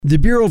The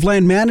Bureau of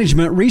Land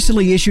Management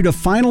recently issued a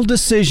final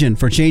decision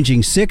for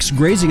changing 6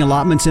 grazing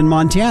allotments in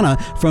Montana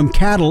from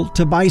cattle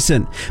to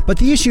bison. But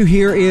the issue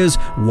here is,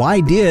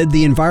 why did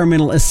the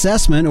environmental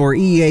assessment, or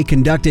EA,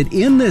 conducted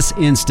in this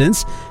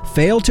instance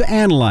fail to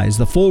analyze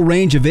the full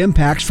range of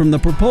impacts from the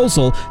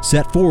proposal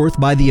set forth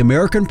by the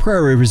American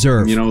Prairie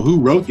Reserve? Who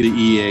wrote the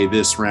EA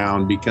this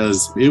round?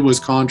 Because it was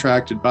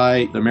contracted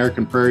by the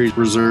American Prairie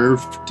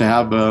Reserve to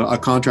have a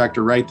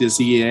contractor write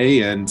this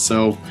EA, and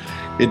so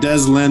it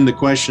does lend the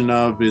question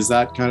of, is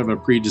that kind of a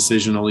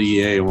pre-decisional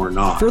EA or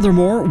not?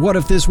 Furthermore, what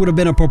if this would have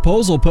been a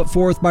proposal put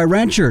forth by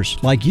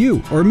ranchers like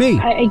you or me?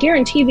 I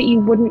guarantee that you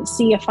wouldn't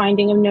see a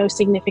finding of no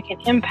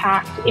significant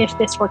impact if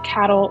this were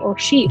cattle or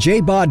sheep.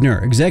 Jay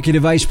Bodner,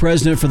 Executive Vice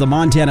President for the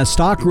Montana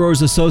Stock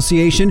Growers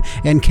Association,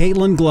 and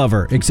Caitlin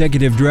Glover,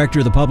 Executive Director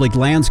of the Public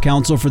Lands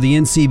Council for the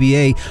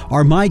NCBA,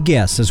 are my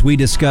guests as we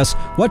discuss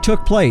what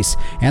took place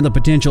and the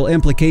potential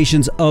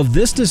implications of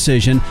this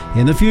decision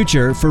in the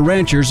future for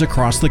ranchers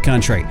across the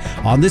country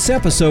on this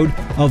episode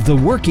of the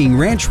Working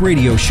Ranch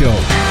Radio Show.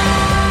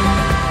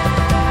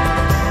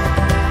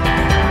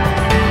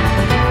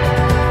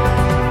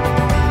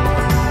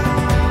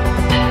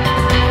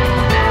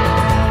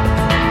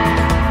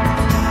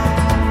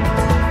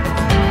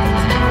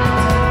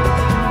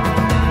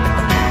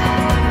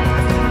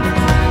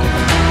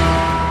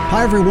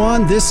 Hi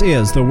everyone, this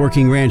is the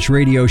Working Ranch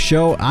Radio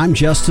Show. I'm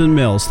Justin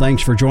Mills.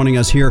 Thanks for joining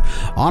us here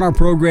on our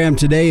program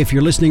today. If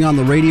you're listening on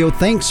the radio,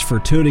 thanks for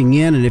tuning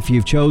in, and if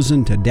you've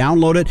chosen to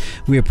download it,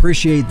 we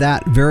appreciate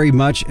that very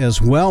much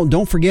as well.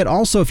 Don't forget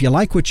also, if you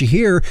like what you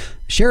hear,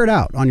 share it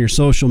out on your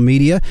social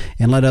media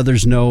and let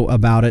others know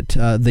about it,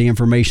 the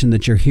information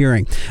that you're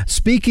hearing.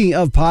 Speaking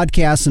of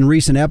podcasts and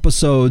recent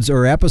episodes,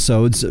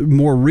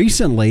 more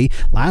recently,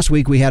 last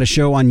week we had a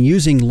show on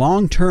using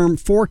long-term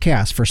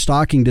forecasts for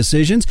stocking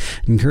decisions.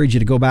 I encourage you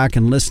to go back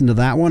and listen to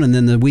that one. And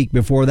then the week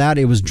before that,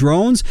 it was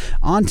drones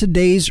on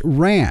today's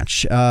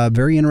ranch.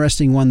 Very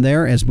interesting one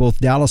there, as both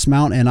Dallas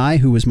Mount and I,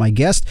 who was my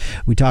guest,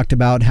 we talked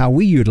about how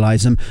we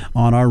utilize them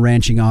on our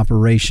ranching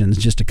operations.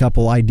 Just a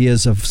couple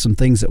ideas of some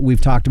things that we've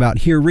talked about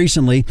here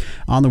recently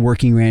on the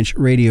Working Ranch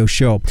Radio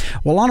Show.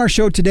 Well, on our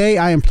show today,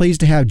 I am pleased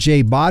to have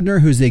Jay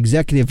Bodner, who's the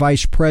Executive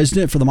Vice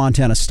President for the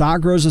Montana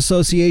Stock Growers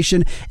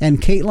Association,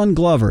 and Caitlin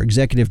Glover,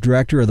 Executive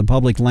Director of the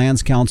Public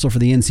Lands Council for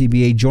the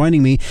NCBA,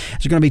 joining me. So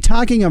we're going to be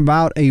talking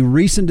about a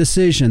recent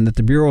decision that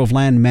the Bureau of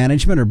Land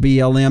Management, or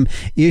BLM,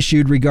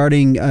 issued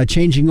regarding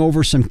changing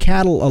over some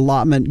cattle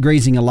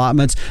grazing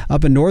allotments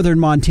up in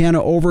northern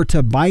Montana over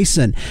to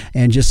bison,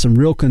 and just some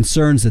real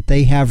concerns that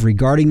they have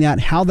regarding that,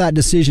 how that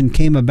decision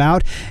came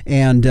about,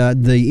 and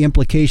the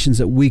implications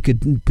that we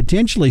could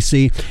potentially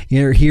see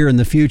here in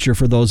the future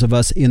for those of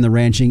us in the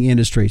ranching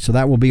industry. So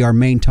that will be our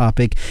main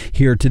topic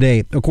here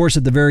today. Of course,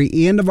 at the very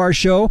end of our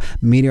show,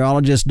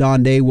 meteorologist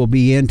Don Day will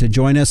be in to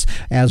join us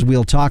as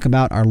we'll talk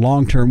about our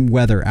long-term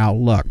weather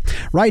outlook.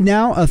 Right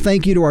now, a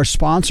thank you to our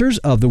sponsors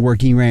of the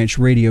Working Ranch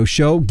Radio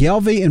Show,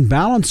 Gelbvieh and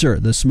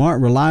Balancer, the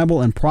smart, reliable,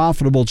 and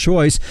profitable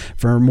choice.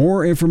 For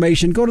more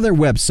information, go to their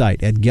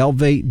website at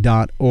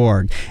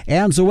gelbvieh.org.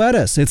 And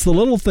Zoetis, it's the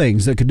little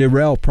things that could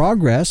derail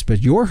progress,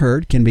 but your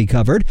herd can be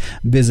covered.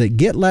 Visit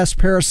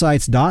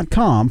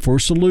getlessparasites.com for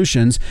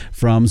solutions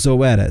from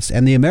Zoetis.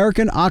 And the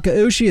American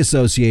Akaushi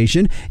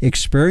Association,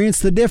 experience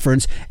the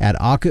difference at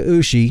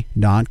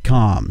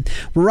akaushi.com.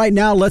 Well, right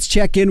now, let's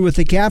check in with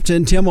the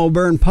captain, Tim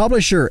O'Byrne,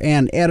 publisher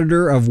and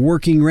editor of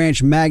Working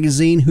Ranch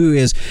Magazine, who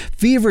is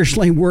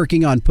feverishly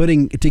working on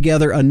putting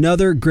together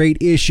another great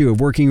issue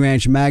of Working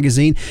Ranch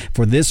Magazine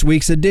for this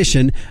week's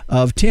edition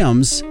of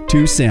Tim's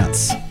 2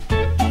 Cents.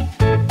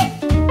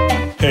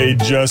 Hey,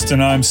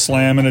 Justin, I'm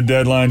slamming a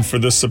deadline for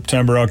this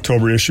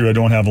September-October issue. I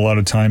don't have a lot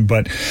of time,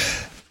 but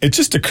it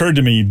just occurred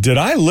to me, did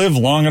I live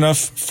long enough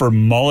for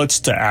mullets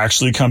to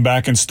actually come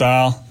back in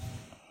style?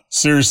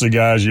 Seriously,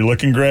 guys, you're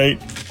looking great.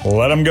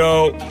 Let them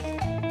go.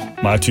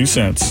 My 2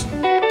 cents.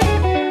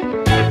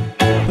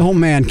 Oh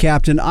man,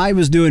 Captain, I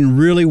was doing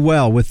really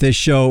well with this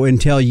show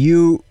until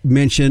you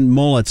mentioned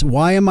mullets.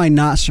 Why am I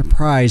not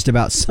surprised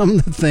about some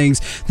of the things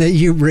that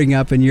you bring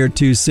up in your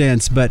 2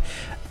 cents? But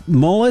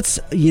mullets,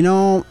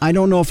 I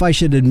don't know if I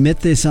should admit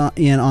this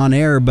on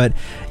air, but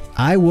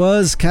I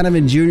was kind of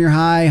in junior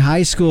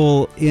high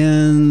school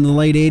in the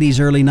late 80s,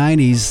 early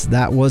 90s.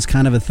 That was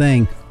kind of a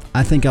thing.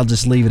 I think I'll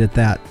just leave it at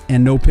that.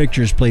 And no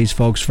pictures, please,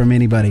 folks, from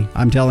anybody.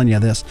 I'm telling you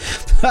this.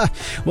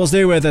 Well,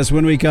 stay with us.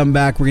 When we come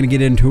back, we're going to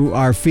get into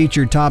our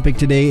featured topic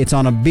today. It's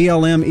on a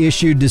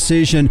BLM-issued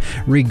decision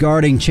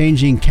regarding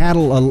changing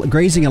cattle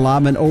grazing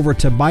allotment over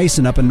to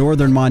bison up in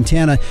northern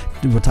Montana.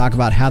 We'll talk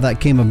about how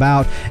that came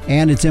about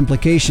and its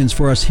implications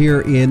for us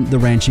here in the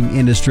ranching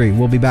industry.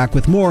 We'll be back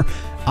with more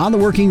on the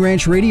Working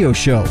Ranch Radio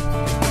Show.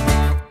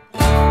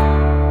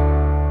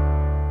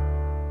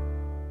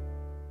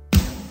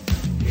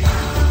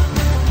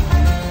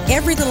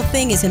 Every little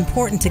thing is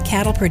important to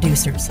cattle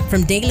producers,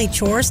 from daily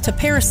chores to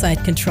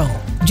parasite control,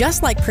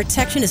 just like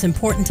protection is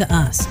important to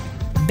us.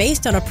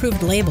 Based on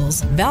approved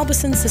labels,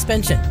 Valbicin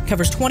suspension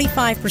covers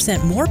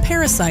 25% more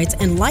parasites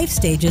and life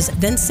stages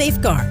than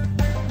Safeguard.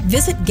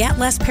 Visit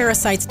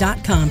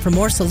getlessparasites.com for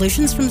more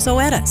solutions from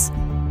Zoetis.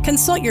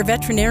 Consult your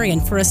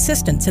veterinarian for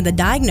assistance in the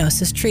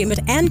diagnosis,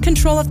 treatment, and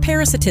control of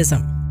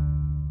parasitism.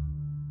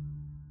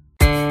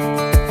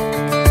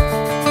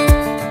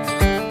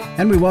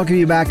 And we welcome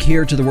you back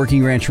here to the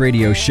Working Ranch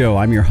Radio Show.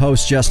 I'm your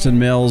host, Justin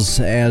Mills.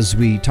 As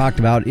we talked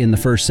about in the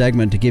first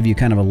segment, to give you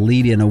kind of a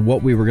lead-in of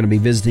what we were going to be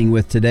visiting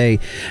with today,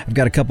 I've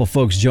got a couple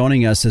folks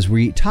joining us as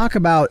we talk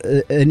about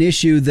an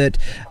issue that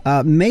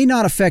may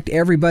not affect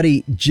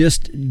everybody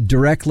just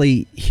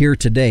directly here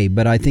today,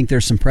 but I think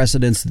there's some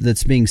precedents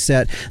that's being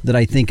set that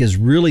I think is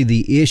really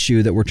the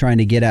issue that we're trying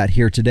to get at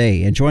here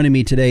today. And joining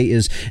me today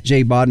is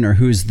Jay Bodner,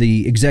 who's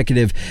the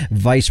Executive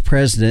Vice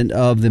President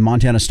of the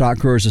Montana Stock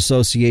Growers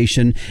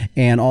Association,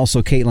 and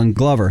also Caitlin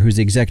Glover, who's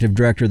the Executive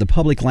Director of the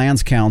Public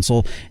Lands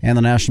Council and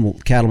the National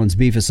Cattlemen's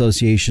Beef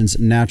Association's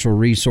Natural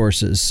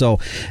Resources. So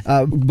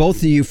both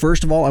of you,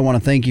 first of all, I want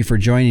to thank you for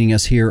joining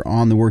us here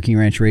on the Working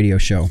Ranch Radio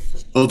Show.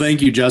 Well,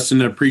 thank you,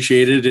 Justin. I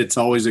appreciate it. It's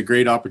always a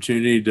great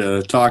opportunity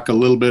to talk a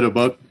little bit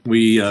about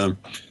we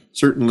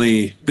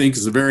certainly think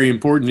is a very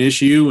important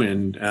issue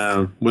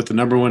and with the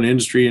number one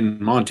industry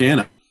in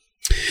Montana.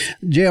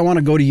 Jay, I want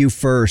to go to you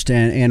first,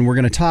 and we're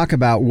going to talk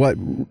about what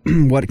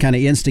kind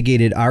of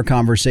instigated our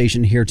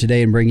conversation here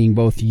today and bringing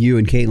both you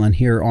and Caitlin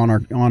here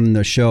on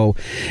the show,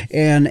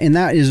 and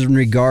that is in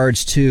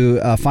regards to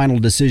a final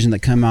decision that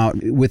came out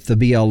with the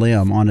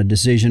BLM on a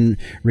decision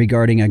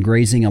regarding a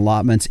grazing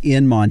allotments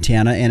in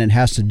Montana, and it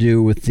has to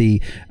do with the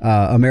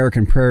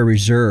American Prairie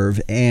Reserve.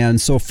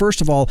 And so,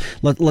 first of all,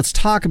 let's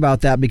talk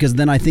about that, because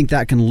then I think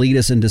that can lead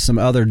us into some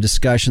other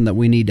discussion that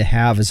we need to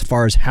have as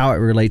far as how it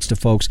relates to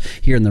folks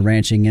here in the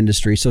ranching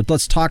industry. So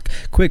let's talk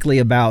quickly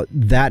about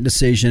that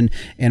decision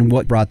and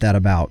what brought that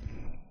about.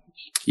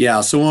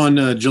 Yeah, so on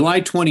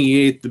July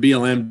 28th, the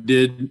BLM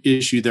did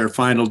issue their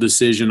final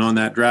decision on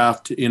that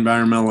draft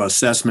environmental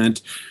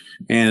assessment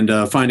and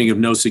finding of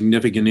no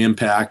significant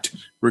impact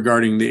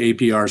regarding the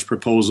APR's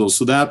proposal.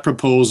 So that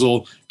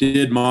proposal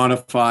did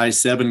modify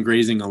 7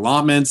 grazing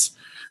allotments.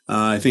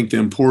 I think the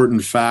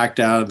important fact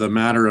out of the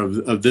matter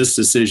of this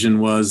decision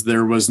was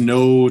there was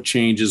no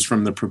changes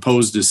from the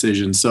proposed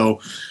decision. So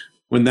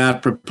when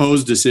that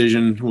proposed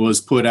decision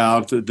was put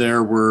out,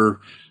 there were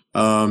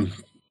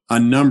a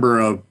number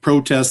of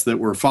protests that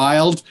were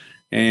filed,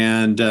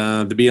 and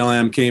the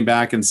BLM came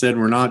back and said,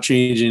 we're not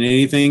changing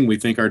anything. We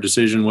think our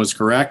decision was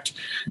correct.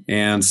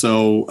 And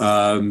so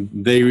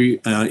they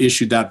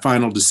issued that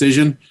final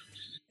decision.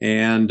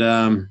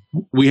 And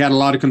we had a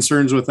lot of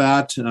concerns with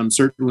that,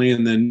 certainly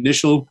in the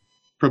initial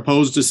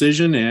proposed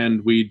decision,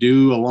 and we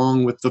do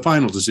along with the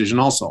final decision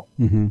also.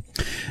 Mm-hmm.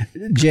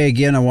 Jay,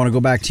 again, I want to go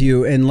back to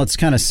you, and let's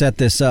kind of set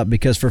this up,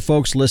 because for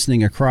folks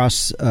listening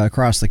across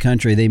the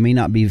country, they may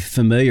not be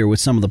familiar with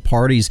some of the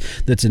parties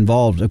that's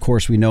involved. Of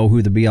course, we know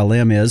who the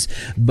BLM is,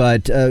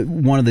 but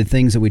one of the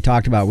things that we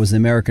talked about was the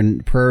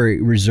American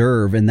Prairie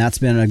Reserve, and that's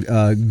been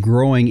a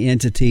growing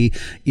entity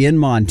in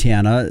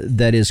Montana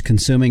that is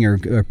consuming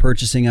or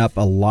purchasing up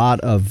a lot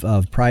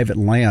of private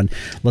land.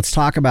 Let's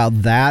talk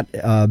about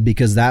that,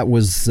 because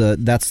that's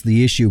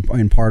the issue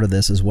in part of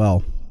this as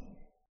well.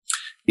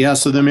 Yeah,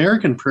 so the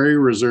American Prairie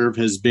Reserve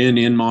has been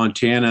in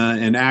Montana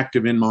and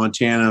active in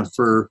Montana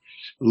for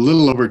a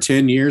little over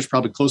 10 years,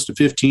 probably close to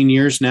 15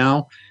 years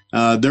now.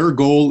 Their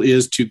goal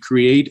is to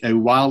create a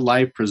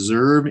wildlife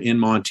preserve in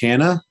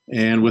Montana,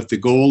 and with the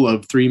goal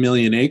of 3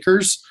 million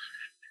acres.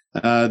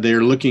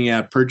 They're looking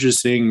at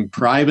purchasing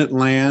private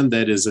land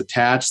that is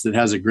attached, that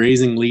has a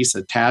grazing lease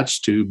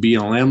attached to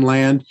BLM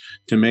land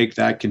to make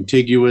that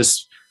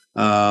contiguous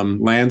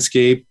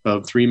landscape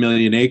of 3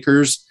 million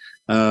acres.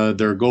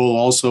 Their goal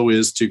also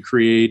is to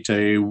create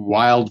a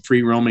wild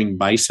free-roaming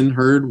bison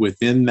herd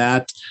within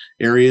that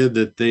area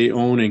that they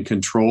own and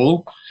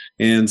control.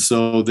 And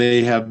so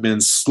they have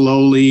been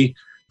slowly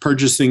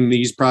purchasing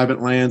these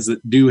private lands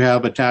that do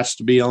have attached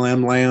to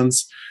BLM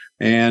lands.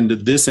 And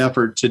this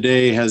effort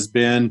today has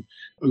been,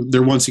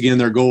 once again,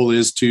 their goal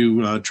is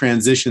to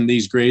transition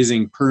these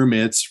grazing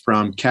permits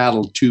from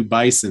cattle to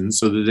bison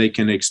so that they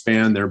can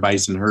expand their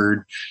bison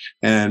herd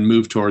and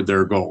move toward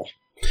their goal.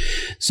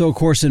 So, of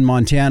course, in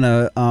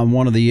Montana,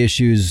 one of the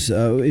issues,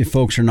 if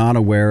folks are not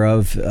aware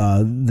of,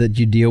 that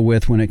you deal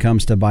with when it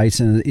comes to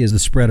bison is the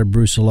spread of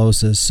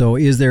brucellosis. So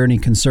is there any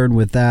concern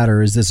with that,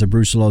 or is this a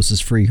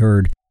brucellosis-free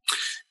herd?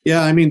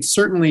 Yeah, I mean,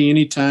 certainly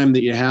anytime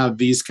that you have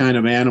these kind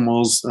of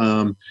animals,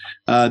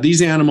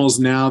 these animals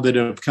now that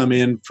have come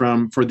in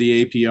for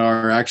the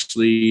APR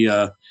actually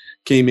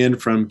came in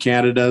from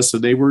Canada. So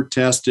they were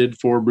tested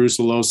for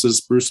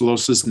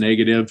brucellosis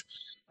negative.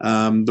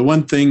 The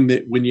one thing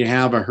that when you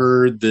have a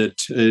herd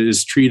that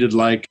is treated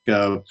like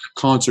a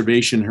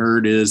conservation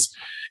herd is,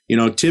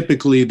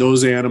 typically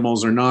those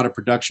animals are not a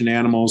production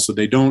animal, so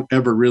they don't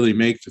ever really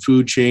make the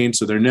food chain.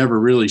 So they're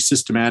never really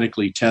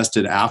systematically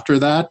tested after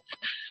that.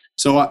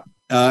 So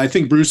I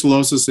think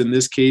brucellosis in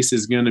this case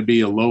is going to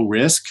be a low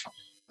risk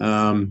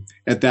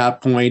at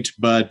that point,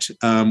 but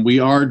we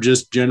are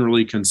just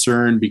generally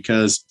concerned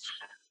because,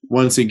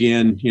 once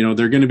again,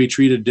 they're going to be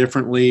treated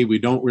differently. We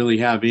don't really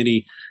have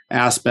any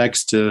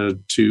aspects to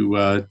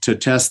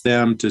test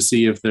them to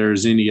see if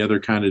there's any other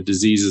kind of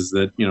diseases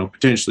that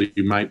potentially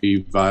might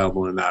be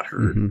viable in that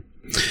herd. Mm-hmm.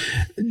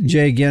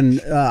 Jay,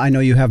 again, I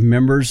know you have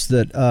members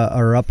that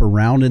are up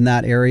around in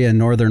that area in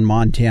northern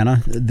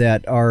Montana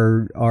that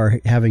are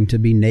having to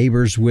be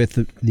neighbors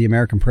with the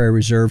American Prairie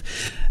Reserve.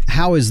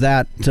 How is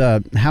that?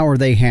 How are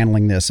they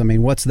handling this? I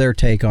mean, what's their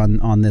take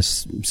on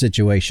this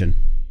situation?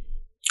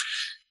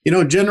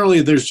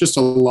 Generally, there's just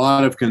a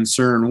lot of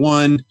concern.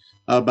 One,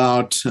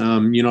 about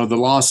the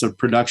loss of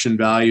production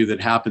value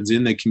that happens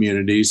in the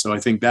community. So I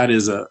think that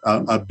is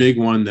a big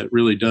one that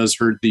really does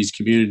hurt these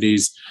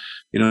communities.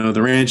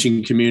 The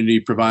ranching community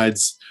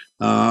provides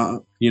a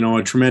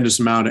tremendous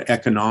amount of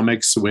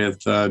economics with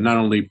not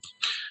only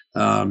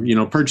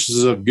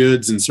purchases of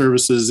goods and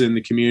services in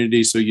the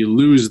community. So you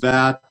lose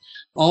that.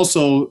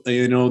 Also,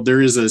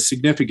 there is a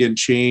significant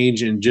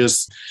change in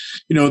just,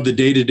 the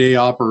day-to-day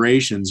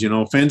operations.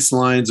 Fence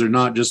lines are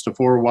not just a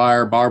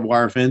 4-wire barbed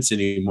wire fence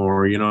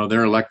anymore.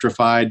 They're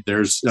electrified.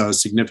 There's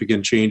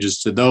significant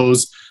changes to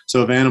those.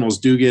 So if animals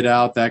do get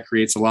out, that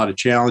creates a lot of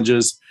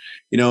challenges.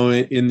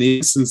 In the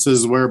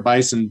instances where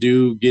bison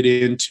do get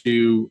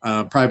into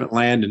private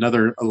land and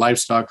other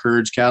livestock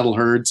herds, cattle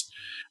herds,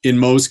 in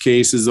most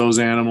cases, those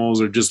animals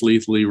are just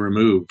lethally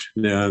removed.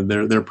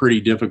 They're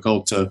pretty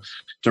difficult to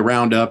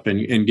round up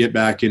and get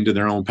back into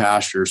their own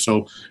pasture.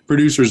 So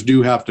producers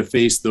do have to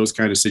face those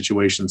kind of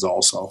situations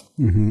also.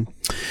 Mm-hmm.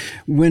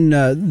 When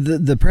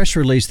the press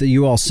release that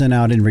you all sent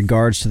out in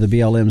regards to the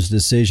BLM's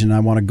decision, I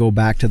want to go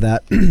back to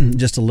that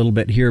just a little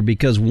bit here,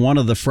 because one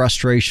of the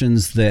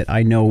frustrations that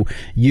I know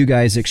you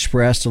guys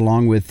expressed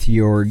along with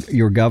your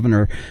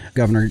Governor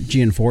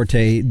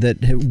Gianforte,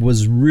 that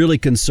was really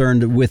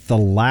concerned with the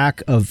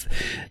lack of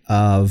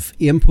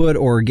input,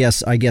 or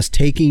I guess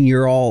taking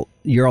your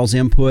all's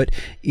input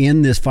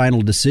in this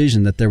final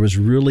decision, that there was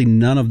really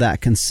none of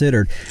that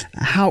considered.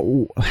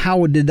 How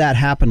did that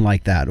happen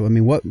like that? I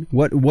mean,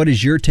 what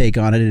is your take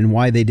on it, and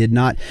why they did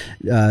not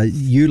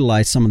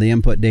utilize some of the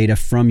input data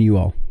from you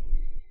all?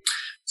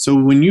 So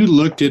when you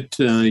looked at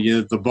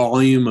the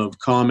volume of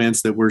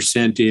comments that were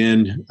sent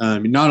in,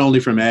 not only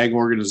from ag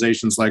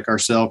organizations like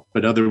ourselves,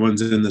 but other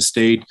ones in the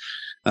state,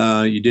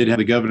 you did have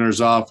the governor's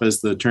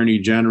office, the attorney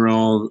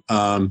general,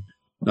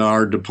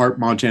 our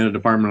Montana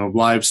Department of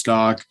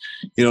Livestock.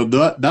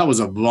 That was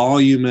a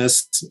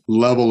voluminous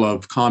level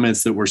of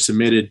comments that were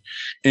submitted,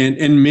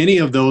 and many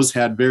of those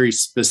had very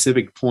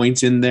specific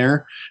points in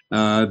there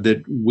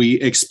that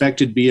we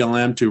expected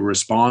BLM to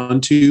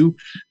respond to.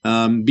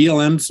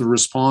 BLM's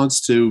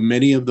response to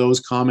many of those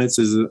comments,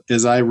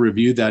 as I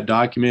reviewed that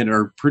document,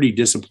 are pretty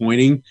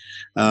disappointing.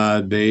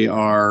 They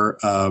are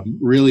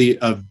really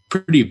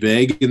pretty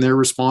vague in their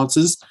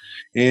responses.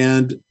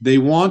 And they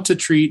want to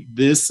treat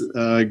this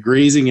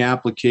grazing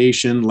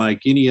application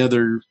like any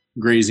other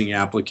grazing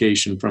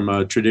application from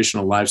a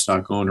traditional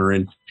livestock owner.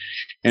 And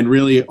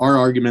really, our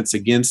arguments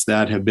against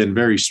that have been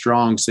very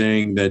strong,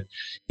 saying that,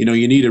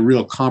 you need a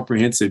real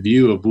comprehensive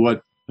view of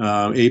what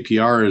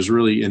APR is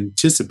really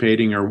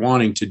anticipating or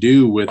wanting to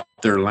do with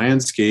their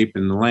landscape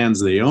and the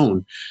lands they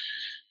own.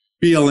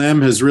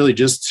 BLM has really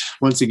just,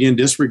 once again,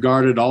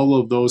 disregarded all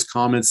of those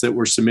comments that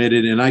were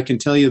submitted. And I can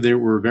tell you they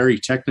were very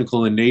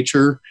technical in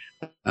nature.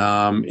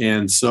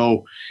 And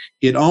so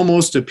it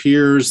almost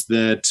appears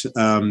that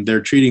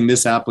they're treating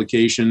this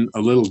application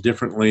a little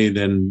differently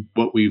than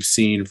what we've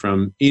seen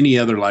from any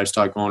other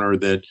livestock owner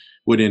that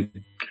would,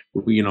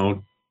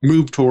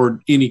 move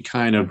toward any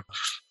kind of,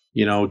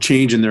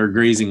 change in their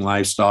grazing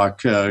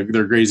livestock,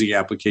 their grazing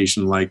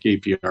application like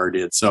APR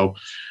did. So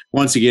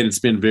once again, it's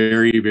been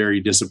very, very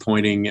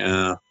disappointing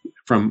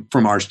from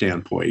our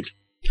standpoint.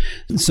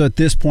 So at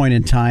this point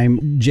in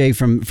time, Jay,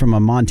 from a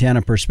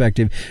Montana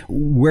perspective,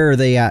 where are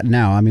they at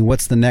now? I mean,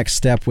 what's the next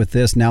step with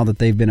this now that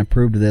they've been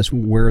approved of this?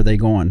 Where are they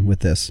going with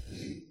this?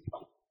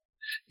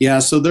 Yeah,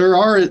 so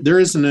there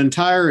is an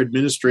entire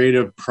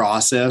administrative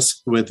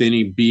process with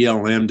any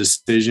BLM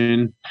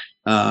decision.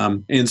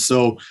 And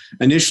so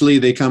initially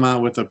they come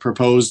out with a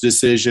proposed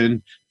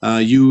decision.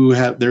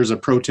 There's a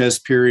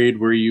protest period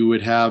where you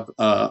would have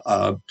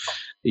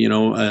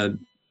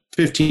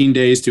 15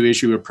 days to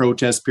issue a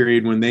protest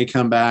period. When they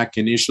come back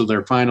and issue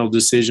their final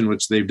decision,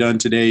 which they've done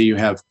today, you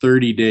have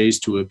 30 days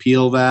to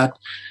appeal that.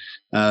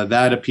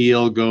 That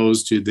appeal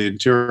goes to the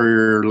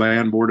Interior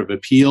Land Board of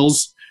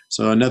Appeals,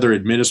 so another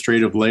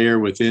administrative layer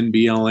within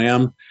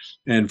BLM.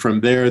 And from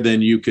there,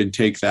 then you can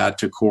take that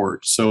to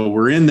court. So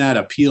we're in that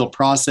appeal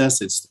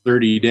process. It's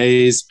 30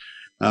 days.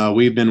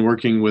 We've been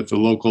working with the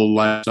local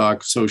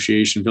livestock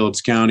association,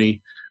 Phillips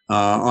County,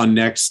 on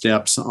next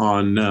steps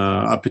on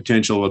a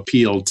potential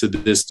appeal to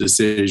this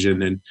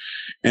decision.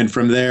 And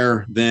from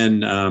there,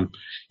 then,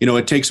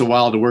 it takes a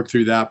while to work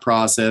through that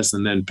process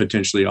and then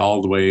potentially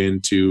all the way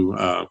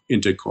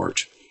into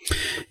court.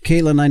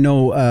 Caitlin, I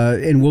know,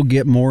 and we'll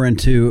get more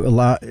into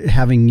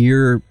having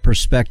your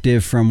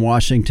perspective from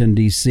Washington,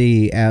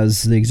 D.C.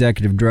 as the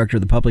executive director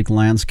of the Public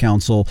Lands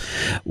Council.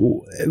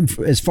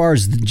 As far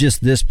as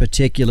just this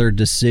particular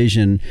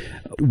decision,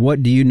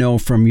 what do you know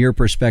from your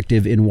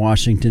perspective in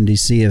Washington,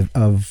 D.C.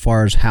 of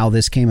far as how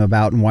this came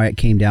about and why it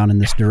came down in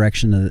this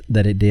direction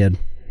that it did?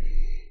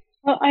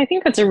 Well, I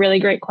think that's a really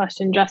great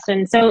question,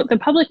 Justin. So the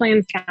Public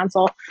Lands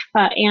Council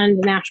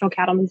and the National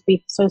Cattlemen's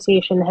Beef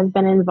Association have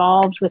been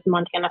involved with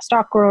Montana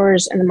stock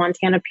growers and the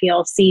Montana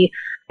PLC,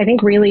 I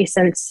think really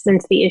since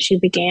the issue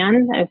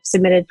began. I've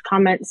submitted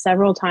comments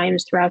several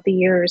times throughout the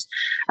years.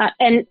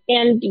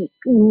 And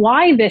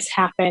why this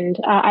happened,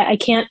 I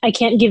can't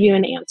give you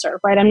an answer,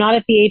 right? I'm not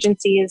at the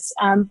agencies,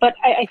 but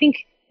I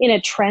think in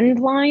a trend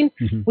line,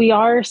 we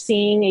are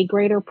seeing a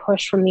greater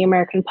push from the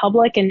American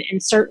public, and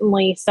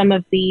certainly some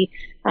of the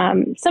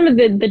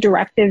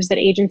directives that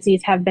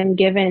agencies have been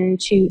given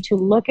to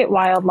look at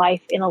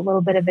wildlife in a little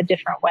bit of a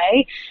different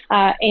way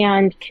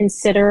and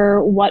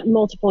consider what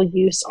multiple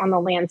use on the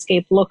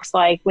landscape looks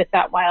like with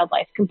that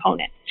wildlife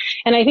component.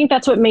 And I think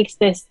that's what makes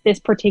this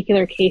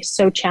particular case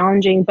so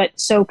challenging, but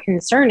so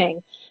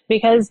concerning,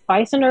 because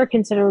bison are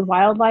considered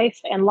wildlife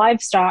and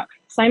livestock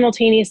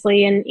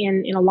simultaneously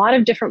in a lot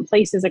of different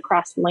places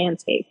across the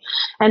landscape.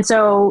 And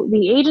so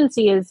the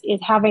agency is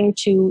having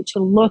to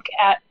look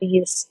at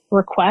these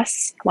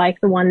requests, like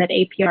the one that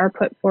APR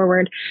put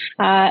forward,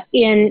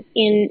 in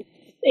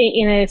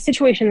a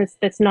situation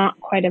that's not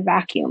quite a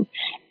vacuum.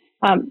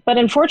 But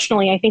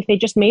unfortunately, I think they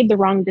just made the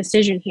wrong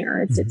decision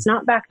here. It's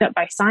not backed up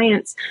by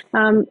science.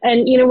 And,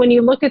 when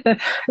you look at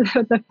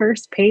the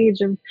first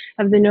page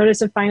of the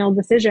notice of final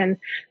decision,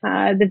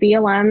 the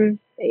BLM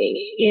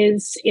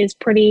is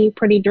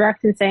pretty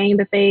direct in saying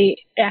that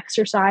they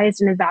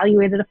exercised and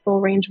evaluated a full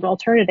range of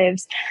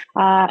alternatives.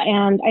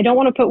 And I don't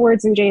want to put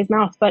words in Jay's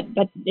mouth, but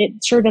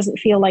it sure doesn't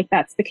feel like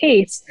that's the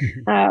case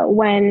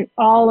when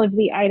all of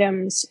the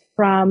items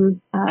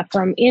from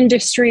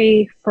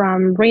industry,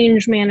 from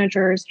range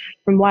managers,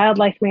 from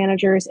wildlife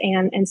managers,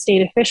 and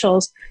state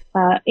officials,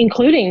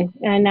 including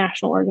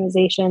national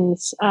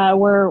organizations,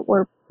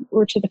 were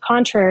to the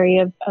contrary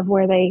of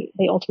where they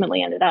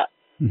ultimately ended up.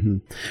 Mm-hmm.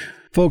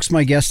 Folks,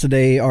 my guests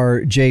today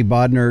are Jay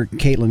Bodner,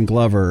 Caitlin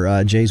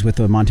Glover. Jay's with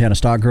the Montana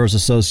Stock Growers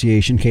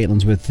Association.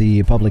 Caitlin's with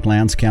the Public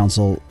Lands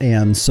Council.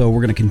 And so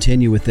we're going to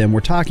continue with them.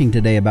 We're talking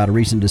today about a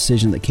recent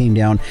decision that came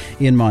down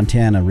in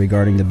Montana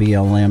regarding the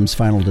BLM's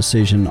final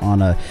decision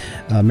on a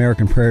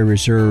American Prairie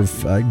Reserve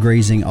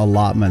grazing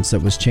allotments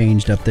that was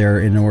changed up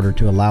there in order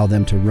to allow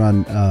them to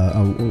run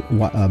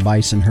a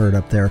bison herd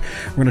up there.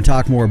 We're going to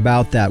talk more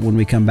about that when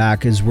we come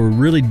back, as we're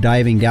really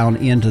diving down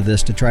into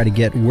this to try to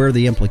get where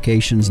the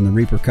implications and the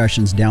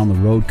repercussions down the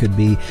road could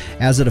be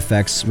as it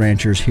affects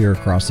ranchers here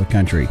across the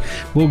country.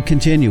 We'll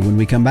continue when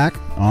we come back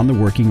on the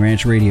Working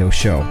Ranch Radio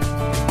Show.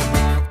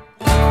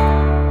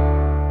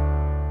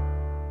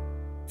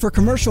 For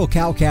commercial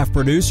cow-calf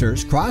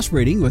producers,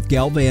 crossbreeding with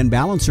Gelbvieh and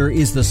Balancer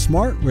is the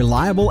smart,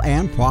 reliable,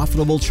 and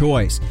profitable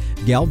choice.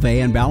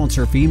 Gelbvieh and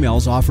Balancer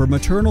females offer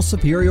maternal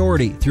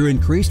superiority through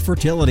increased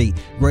fertility,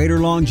 greater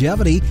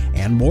longevity,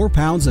 and more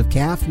pounds of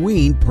calf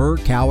weaned per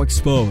cow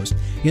exposed.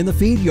 In the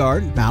feed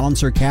yard,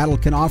 Balancer cattle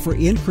can offer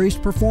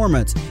increased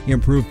performance,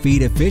 improved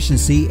feed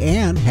efficiency,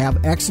 and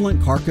have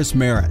excellent carcass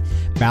merit.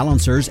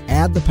 Balancers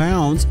add the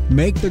pounds,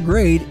 make the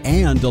grade,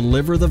 and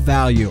deliver the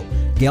value.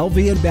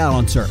 Gelbvieh and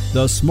Balancer,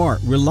 the smart,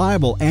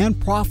 reliable,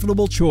 and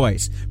profitable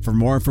choice. For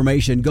more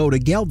information, go to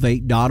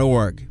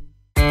gelbvieh.org.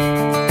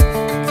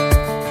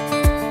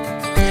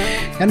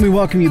 And we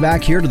welcome you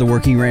back here to the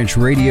Working Ranch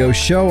Radio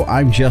Show.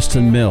 I'm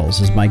Justin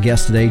Mills. As my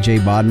guest today, Jay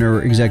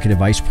Bodner, Executive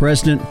Vice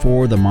President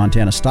for the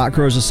Montana Stock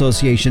Growers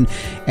Association,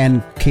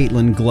 and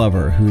Caitlin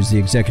Glover, who's the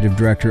Executive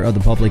Director of the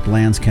Public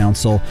Lands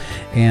Council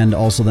and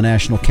also the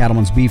National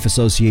Cattlemen's Beef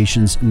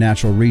Association's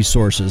Natural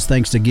Resources.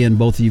 Thanks again,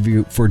 both of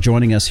you, for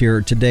joining us here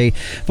today.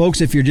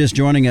 Folks, if you're just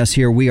joining us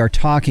here, we are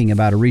talking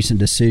about a recent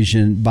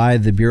decision by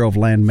the Bureau of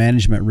Land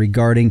Management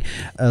regarding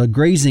a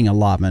grazing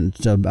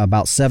allotment,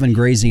 about 7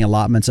 grazing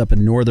allotments up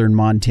in northern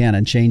Montana,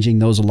 and changing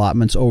those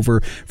allotments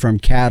over from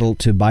cattle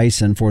to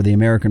bison for the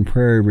American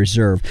Prairie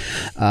Reserve.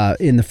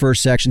 In the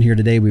first section here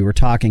today, we were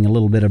talking a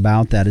little bit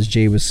about that as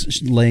Jay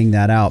was laying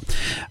that out.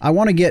 I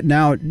want to get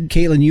now,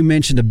 Caitlin, you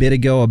mentioned a bit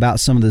ago about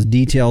some of the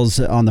details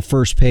on the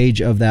first page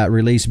of that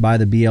release by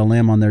the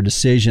BLM on their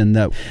decision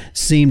that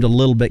seemed a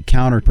little bit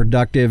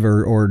counterproductive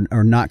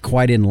or not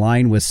quite in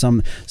line with some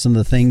of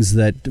the things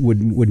that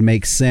would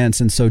make sense.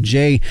 And so,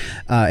 Jay,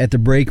 at the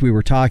break, we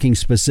were talking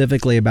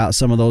specifically about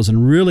some of those,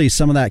 and really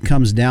some of that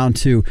comes down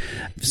to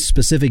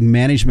specific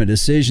management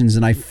decisions.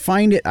 And I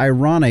find it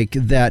ironic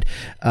that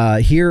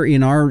here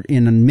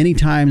in many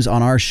times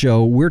on our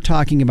show, we're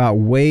talking about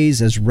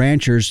ways as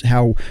ranchers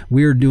how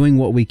we're doing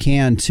what we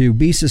can to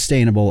be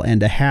sustainable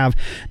and to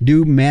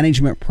do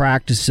management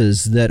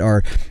practices that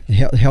are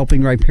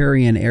helping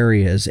riparian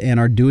areas and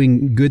are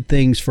doing good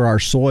things for our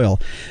soil.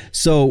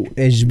 So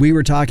as we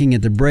were talking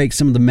at the break,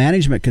 some of the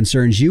management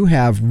concerns you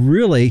have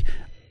really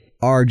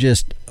are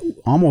just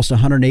almost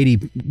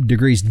 180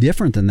 degrees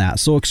different than that.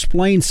 So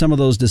explain some of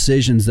those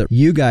decisions that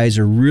you guys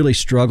are really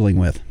struggling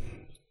with.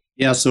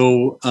 Yeah,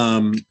 so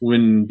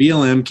when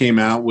BLM came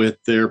out with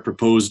their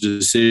proposed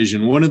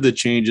decision, one of the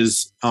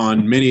changes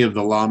on many of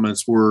the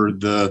allotments were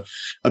the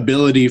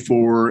ability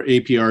for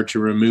APR to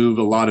remove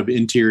a lot of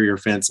interior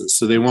fences.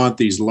 So they want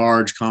these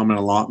large common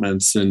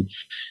allotments and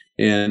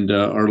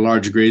or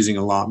large grazing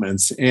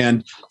allotments.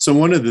 And so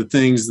one of the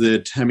things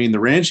that, the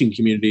ranching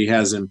community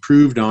has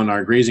improved on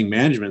our grazing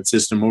management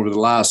system over the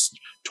last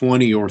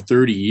 20 or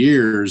 30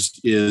 years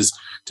is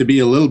to be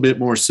a little bit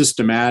more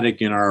systematic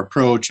in our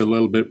approach, a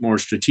little bit more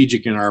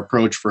strategic in our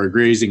approach for a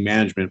grazing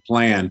management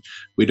plan.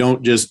 We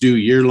don't just do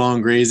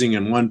year-long grazing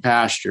in one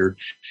pasture.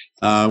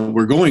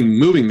 We're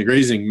moving the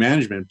grazing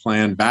management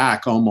plan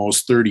back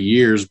almost 30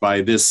 years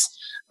by this,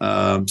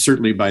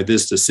 certainly by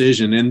this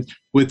decision. And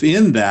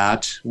within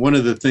that, one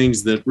of the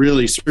things that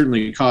really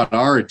certainly caught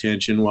our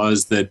attention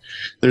was that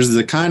there's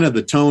the kind of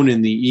the tone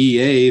in the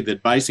EA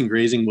that bison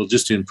grazing will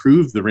just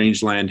improve the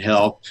rangeland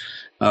health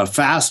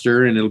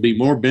faster, and it'll be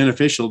more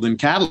beneficial than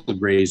cattle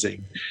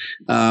grazing.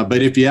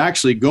 But if you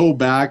actually go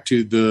back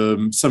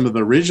to some of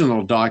the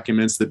original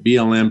documents that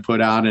BLM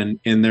put out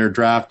in their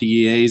draft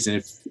EAs,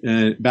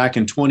 and back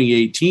in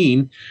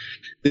 2018,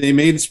 they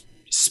made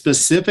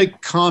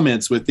specific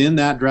comments within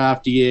that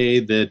draft EA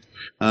that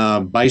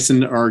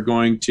bison are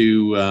going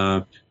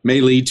to may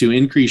lead to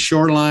increased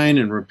shoreline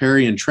and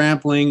riparian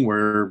trampling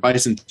where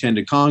bison tend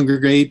to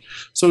congregate.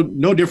 So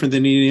no different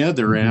than any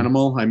other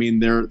animal.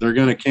 They're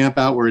going to camp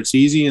out where it's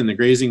easy and the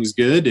grazing is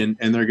good, and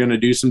they're going to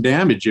do some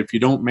damage if you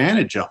don't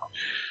manage them.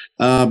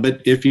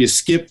 But if you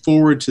skip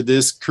forward to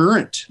this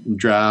current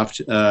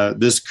draft,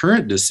 this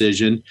current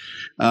decision,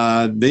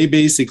 they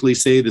basically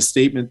say the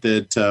statement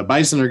that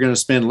bison are going to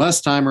spend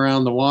less time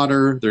around the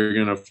water, they're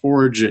going to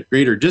forage at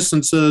greater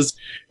distances,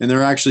 and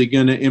they're actually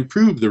going to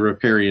improve the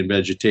riparian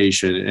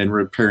vegetation and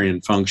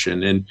riparian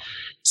function. And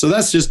so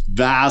that's just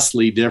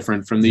vastly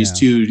different from these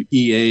two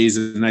EAs.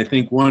 And I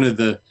think one of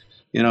the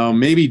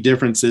maybe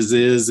differences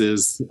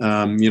is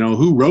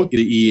who wrote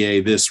the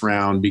EA this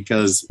round,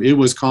 because it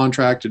was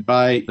contracted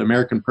by the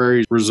American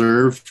Prairie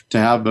Reserve to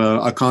have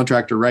a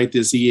contractor write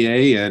this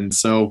EA. And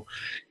so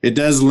it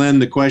does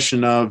lend the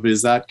question of,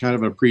 is that kind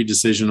of a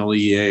pre-decisional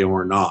EA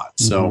or not?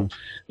 So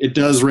it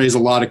does raise a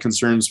lot of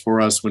concerns for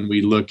us when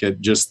we look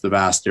at just the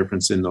vast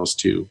difference in those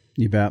two.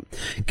 You bet.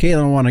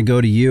 Caitlin, I want to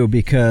go to you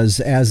because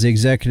as the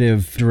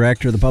executive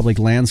director of the Public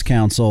Lands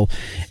Council,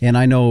 and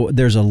I know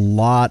there's a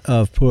lot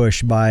of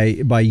push by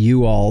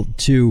you all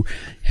to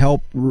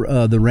help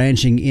the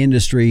ranching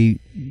industry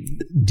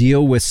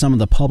deal with some of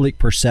the public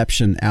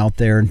perception out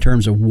there in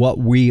terms of what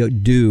we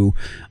do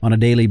on a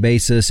daily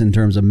basis in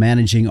terms of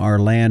managing our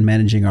land,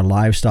 managing our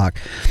livestock.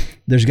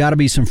 There's got to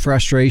be some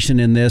frustration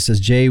in this, as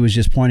Jay was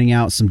just pointing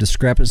out, some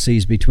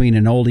discrepancies between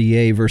an old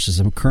EA versus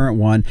a current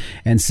one,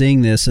 and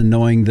seeing this and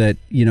knowing that,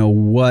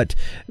 what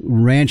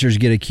ranchers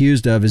get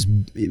accused of is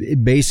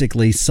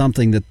basically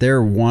something that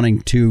they're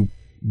wanting to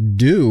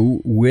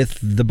do with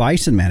the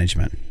bison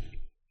management.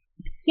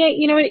 Yeah,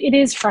 it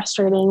is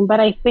frustrating, but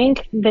I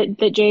think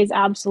that Jay's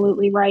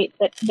absolutely right,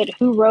 that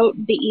who wrote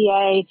the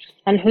EA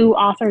and who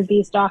authored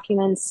these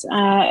documents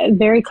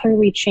very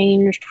clearly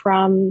changed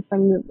from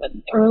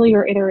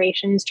earlier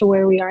iterations to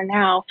where we are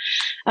now.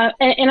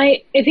 And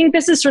I think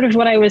this is sort of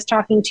what I was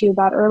talking to you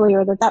about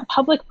earlier, that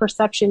public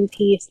perception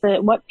piece,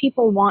 that what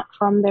people want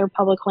from their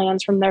public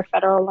lands, from their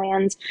federal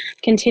lands,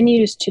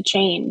 continues to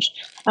change.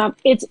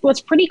 It's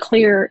what's pretty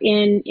clear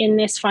in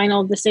this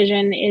final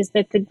decision is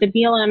that the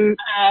BLM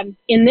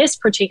in this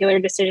particular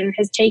decision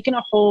has taken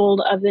a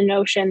hold of the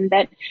notion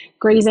that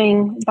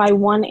grazing by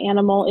one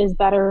animal is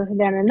better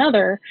than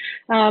another.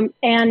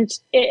 And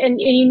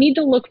you need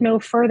to look no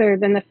further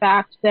than the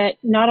fact that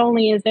not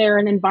only is there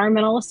an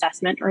environmental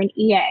assessment or an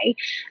EA,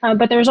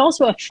 but there's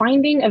also a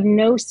finding of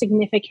no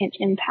significant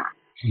impact.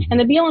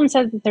 And the BLM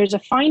says that there's a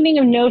finding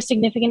of no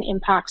significant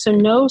impact, so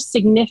no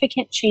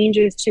significant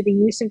changes to the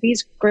use of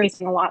these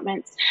grazing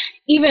allotments,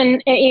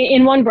 even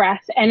in one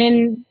breath. And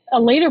in a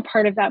later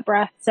part of that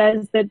breath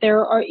says that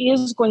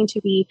is going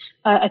to be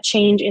a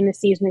change in the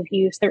season of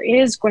use. There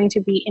is going to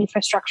be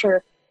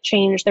infrastructure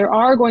change. There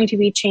are going to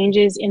be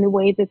changes in the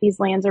way that these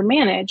lands are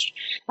managed.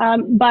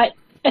 But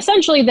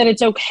essentially that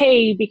it's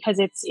okay because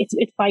it's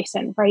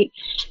bison, right?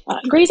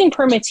 Grazing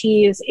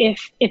permittees,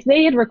 if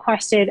they had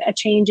requested a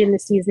change in the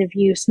season of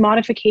use,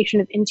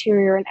 modification of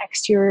interior and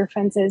exterior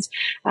fences,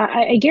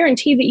 I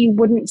guarantee that you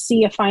wouldn't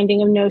see a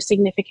finding of no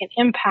significant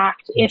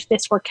impact if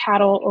this were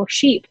cattle or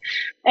sheep.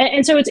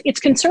 And so it's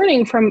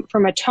concerning from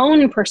a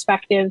tone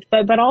perspective,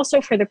 but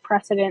also for the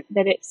precedent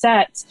that it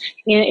sets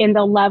in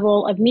the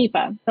level of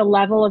NEPA, the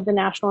level of the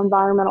National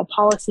Environmental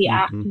Policy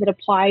Act that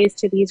applies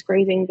to these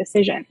grazing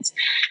decisions.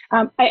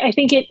 I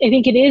think it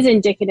is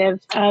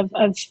indicative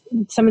of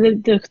some of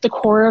the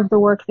core of the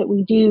work that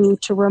we do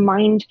to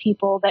remind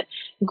people that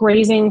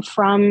grazing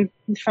from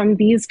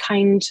these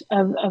kind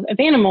of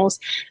animals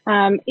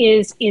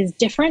is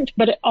different,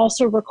 but it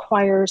also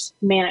requires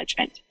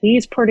management.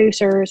 These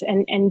producers,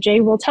 and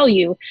Jay will tell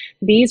you,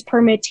 these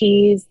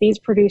permittees, these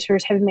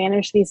producers have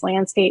managed these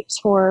landscapes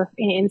for,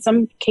 in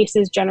some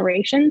cases,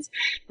 generations,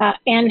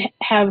 and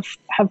have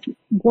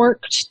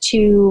worked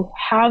to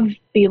have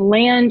the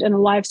land and the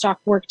livestock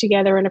work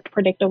together in a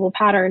predictable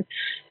pattern.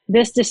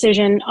 This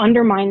decision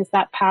undermines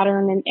that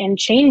pattern and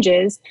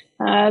changes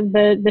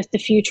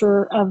the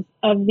future of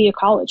the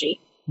ecology.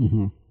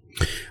 Mm-hmm.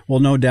 Well,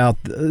 no doubt,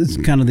 it's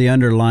kind of the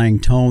underlying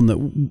tone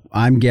that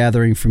I'm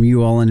gathering from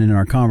you all and in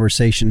our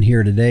conversation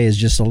here today is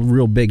just a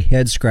real big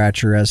head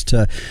scratcher as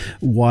to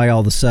why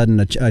all of a sudden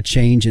a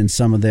change in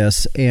some of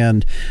this.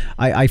 And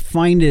I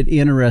find it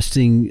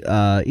interesting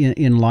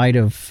in light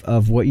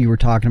of what you were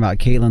talking about,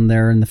 Caitlin,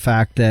 there, and the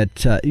fact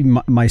that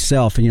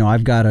myself,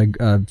 I've got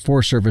a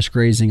Forest Service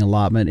grazing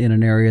allotment in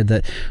an area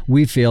that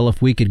we feel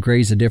if we could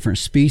graze a different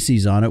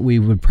species on it, we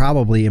would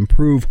probably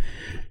improve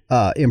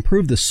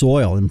the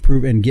soil,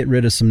 and get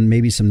rid of some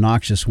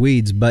noxious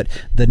weeds. But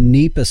the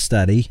NEPA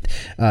study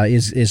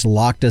is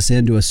locked us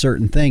into a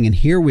certain thing. And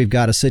here we've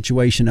got a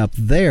situation up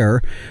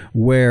there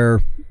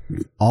where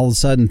all of a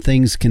sudden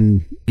things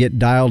can get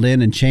dialed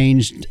in and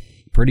changed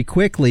pretty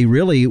quickly.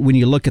 Really, when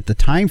you look at the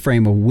time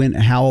frame of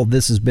how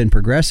this has been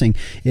progressing,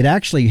 it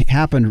actually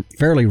happened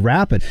fairly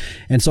rapid.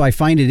 And so I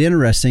find it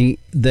interesting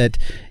that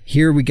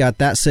here we got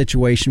that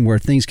situation where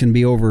things can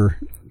be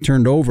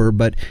turned over,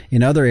 but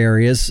in other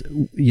areas,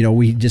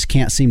 we just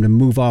can't seem to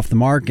move off the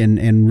mark.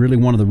 And really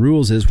one of the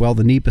rules is, well,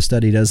 the NEPA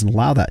study doesn't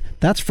allow that.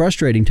 That's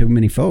frustrating to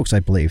many folks, I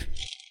believe.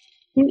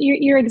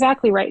 You're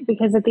exactly right,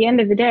 because at the end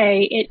of the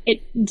day,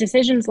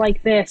 decisions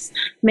like this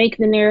make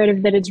the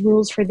narrative that it's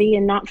rules for thee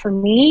and not for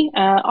me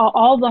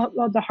all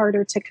the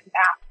harder to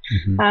combat.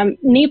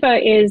 Mm-hmm.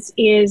 NEPA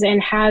is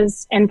and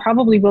has and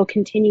probably will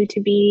continue to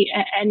be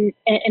an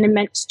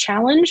immense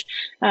challenge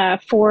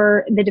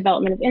for the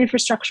development of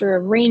infrastructure,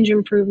 of range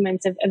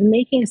improvements, of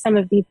making some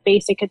of these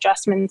basic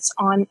adjustments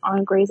on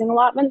grazing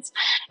allotments.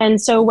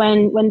 And so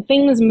when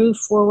things move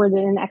forward in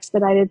an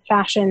expedited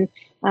fashion,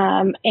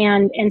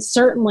 and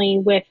certainly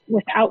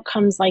with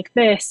outcomes like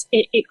this,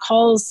 it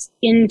calls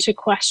into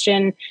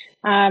question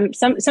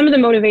some of the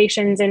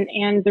motivations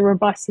and the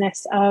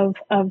robustness of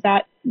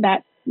that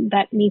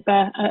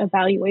NEPA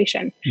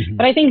evaluation. Mm-hmm.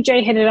 But I think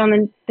Jay hit it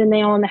on the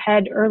nail on the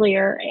head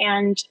earlier,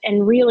 and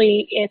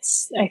really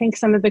I think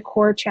some of the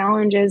core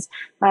challenges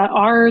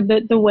are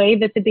the way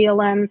that the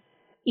BLM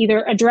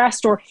either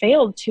addressed or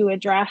failed to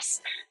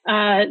address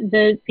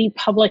the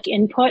public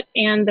input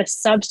and the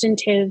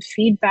substantive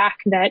feedback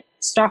that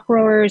stock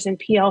growers and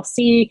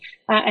PLC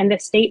and the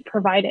state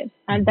provided.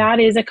 And that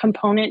is a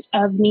component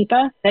of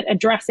NEPA, that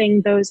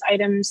addressing those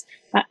items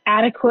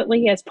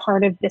adequately as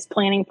part of this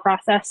planning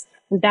process,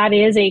 that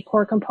is a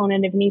core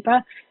component of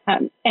NEPA.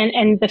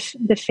 And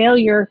the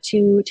failure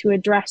to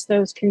address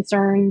those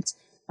concerns,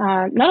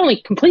 not only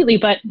completely,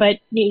 but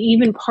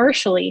even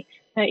partially,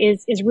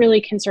 is really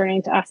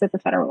concerning to us at the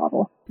federal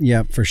level.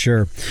 Yeah, for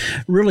sure.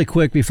 Really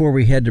quick before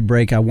we head to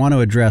break, I want to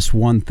address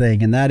one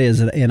thing, and that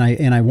is, and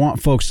I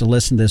want folks to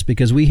listen to this,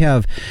 because we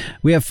have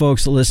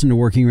folks that listen to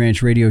Working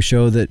Ranch Radio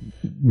Show that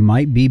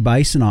might be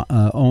bison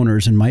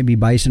owners and might be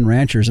bison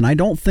ranchers, and I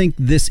don't think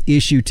this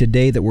issue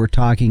today that we're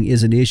talking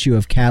is an issue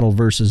of cattle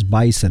versus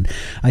bison.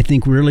 I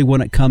think really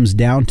when it comes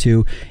down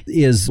to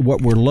is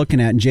what we're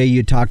looking at. And Jay,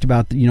 you talked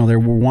about they were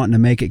wanting to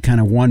make it kind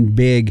of one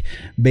big,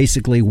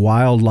 basically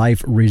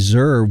wildlife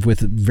reserve with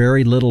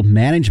very little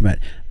management.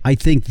 I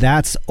think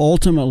that's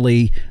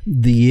ultimately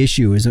the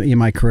issue.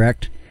 Am I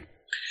correct?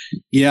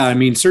 Yeah, I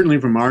mean, certainly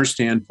from our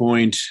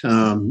standpoint,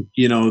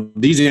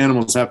 these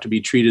animals have to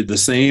be treated the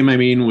same. I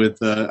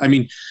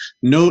mean,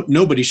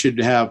 nobody should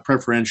have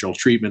preferential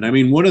treatment. I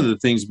mean, one of the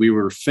things we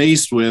were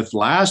faced with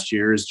last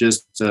year is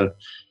just a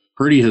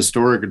pretty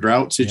historic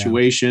drought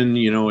situation.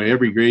 Yeah.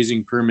 Every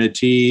grazing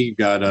permittee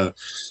got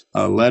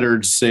a letter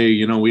to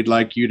say, we'd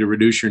like you to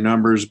reduce your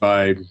numbers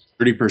by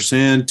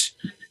 30%.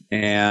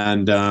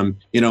 And,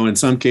 in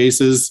some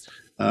cases,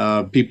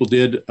 people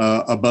did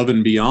above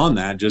and beyond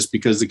that just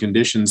because the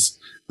conditions,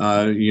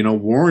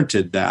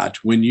 warranted that.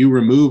 When you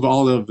remove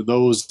all of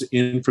those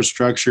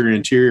infrastructure,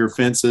 interior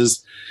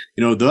fences,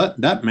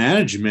 that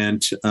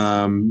management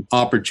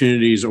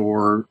opportunities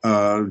or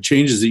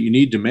changes that you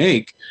need to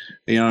make,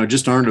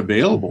 just aren't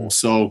available.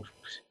 So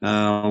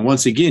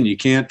once again, you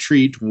can't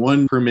treat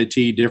one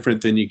permittee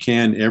different than you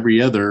can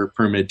every other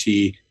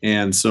permittee.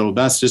 And so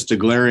that's just a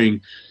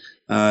glaring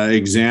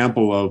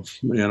example of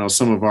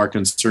some of our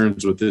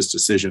concerns with this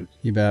decision.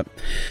 You bet.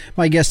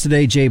 My guest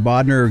today, Jay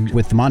Bodner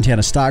with the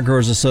Montana Stock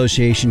Growers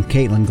Association,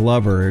 Caitlin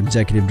Glover,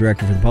 Executive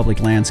Director for the Public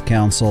Lands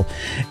Council,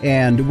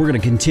 and we're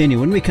going to continue.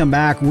 When we come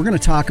back, we're going to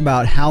talk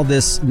about how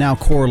this now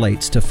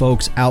correlates to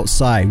folks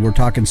outside. We're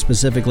talking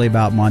specifically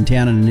about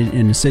Montana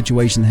and the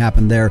situation that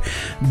happened there,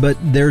 but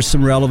there's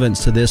some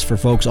relevance to this for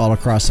folks all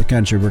across the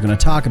country. We're going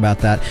to talk about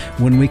that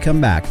when we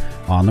come back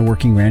on the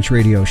Working Ranch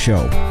Radio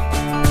Show.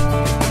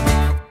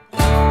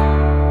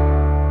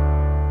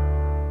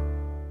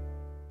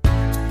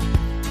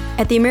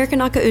 At the American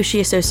Akaushi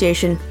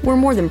Association, we're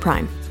more than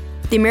prime.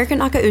 The American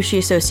Akaushi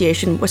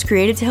Association was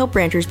created to help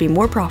ranchers be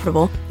more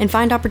profitable and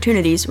find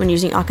opportunities when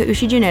using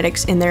Akaushi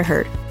genetics in their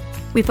herd.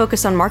 We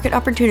focus on market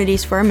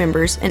opportunities for our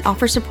members and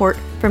offer support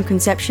from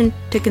conception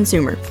to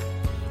consumer.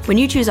 When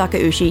you choose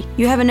Akaushi,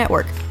 you have a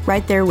network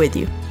right there with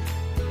you.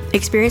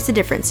 Experience the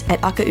difference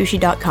at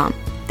akaushi.com.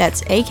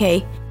 That's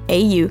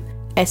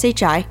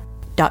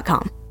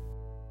AKAUSHI.com.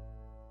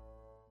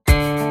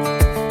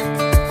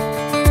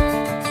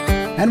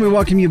 And we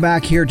welcome you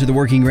back here to the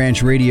Working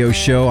Ranch Radio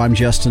Show. I'm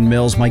Justin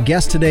Mills. My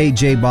guest today,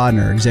 Jay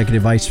Bodner,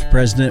 Executive Vice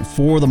President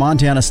for the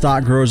Montana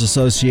Stock Growers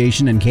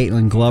Association, and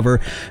Caitlin Glover,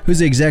 who's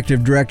the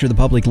Executive Director of the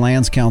Public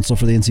Lands Council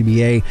for the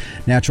NCBA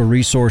Natural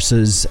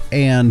Resources.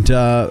 And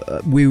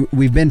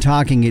we've been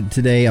talking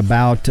today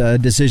about a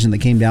decision that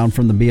came down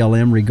from the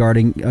BLM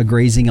regarding a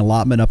grazing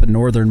allotment up in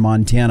northern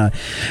Montana.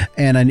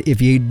 And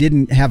if you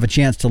didn't have a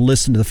chance to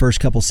listen to the first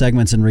couple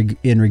segments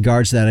in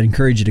regards to that, I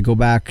encourage you to go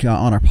back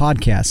on our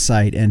podcast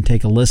site and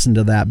take a listen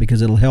to that,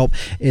 because it'll help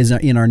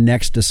in our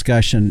next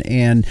discussion.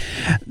 And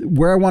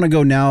where I want to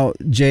go now,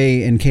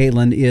 Jay and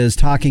Caitlin, is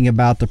talking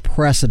about the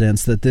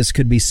precedents that this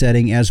could be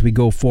setting as we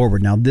go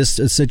forward. Now, this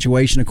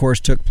situation, of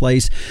course, took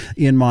place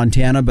in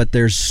Montana, but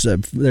there's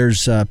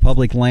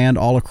public land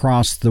all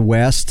across the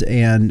West,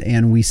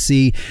 and we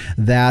see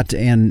that,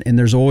 and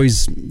there's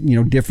always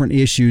different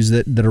issues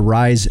that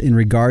arise in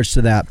regards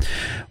to that.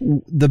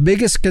 The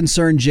biggest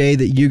concern, Jay,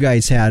 that you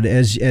guys had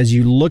as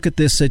you look at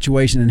this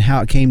situation and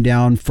how it came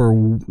down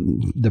for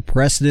the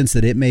precedents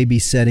that it may be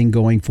setting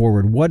going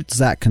forward, what does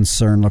that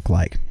concern look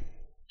like?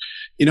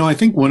 I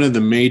think one of the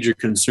major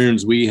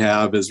concerns we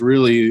have is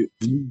really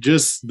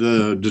just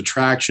the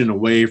detraction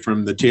away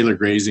from the Taylor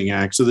Grazing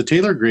Act. So the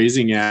Taylor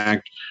Grazing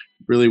Act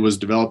really was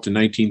developed in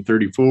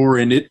 1934,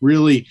 and it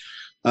really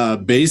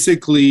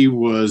basically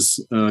was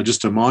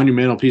just a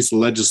monumental piece of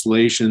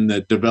legislation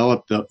that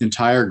developed the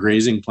entire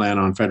grazing plan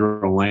on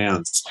federal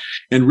lands.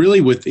 And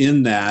really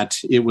within that,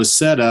 it was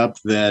set up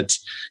that,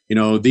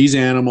 these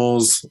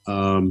animals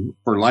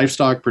for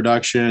livestock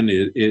production,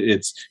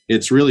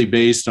 it's really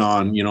based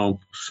on,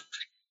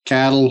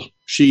 cattle,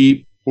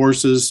 sheep,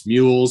 horses,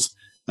 mules.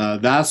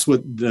 That's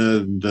what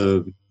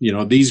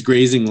these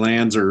grazing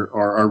lands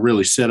are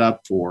really set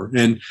up for.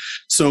 And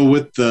so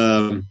with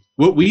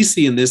what we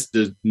see in this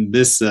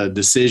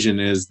decision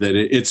is that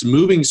it's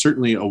moving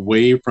certainly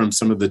away from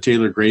some of the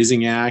Taylor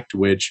Grazing Act,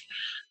 which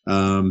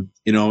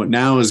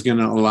now is going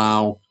to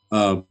allow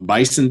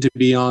bison to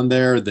be on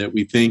there, that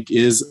we think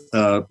is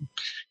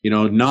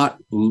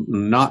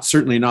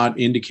certainly not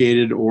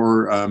indicated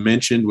or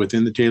mentioned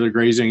within the Taylor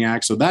Grazing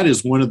Act. So that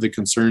is one of the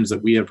concerns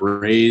that we have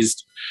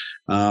raised.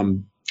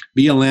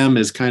 BLM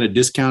has kind of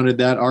discounted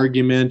that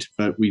argument,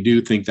 but we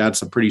do think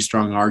that's a pretty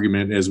strong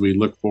argument as we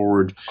look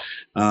forward,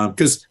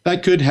 because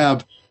that could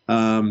have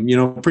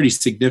pretty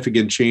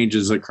significant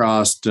changes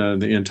across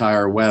the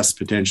entire West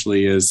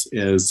potentially, as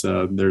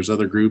there's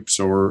other groups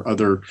or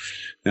other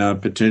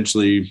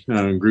potentially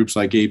groups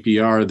like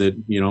APR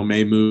that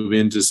may move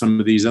into some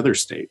of these other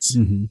states.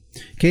 Mm-hmm.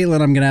 Caitlin,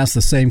 I'm going to ask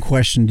the same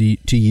question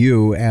to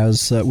you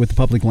as with the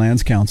Public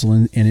Lands Council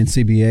and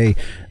NCBA.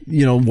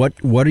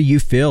 What do you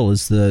feel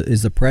is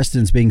the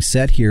precedence being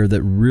set here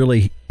that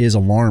really is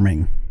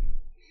alarming?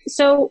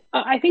 So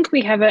I think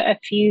we have a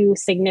few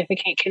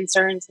significant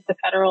concerns at the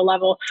federal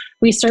level.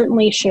 We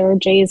certainly share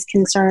Jay's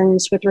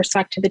concerns with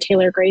respect to the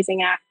Taylor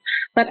Grazing Act,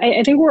 but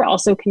I think we're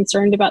also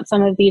concerned about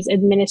some of these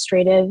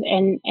administrative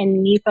and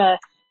NEPA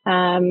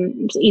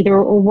either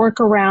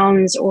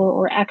workarounds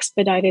or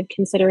expedited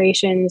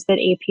considerations that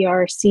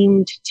APR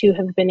seemed to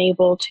have been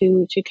able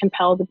to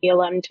compel the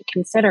BLM to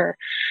consider.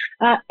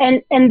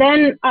 And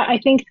then I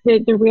think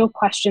the real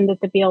question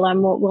that the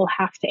BLM will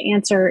have to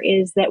answer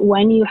is that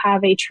when you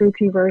have a true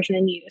conversion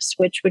in use,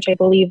 which I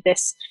believe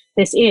this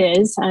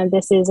is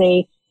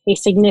a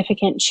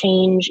significant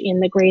change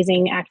in the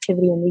grazing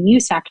activity and the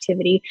use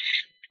activity,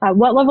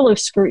 what level of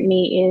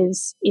scrutiny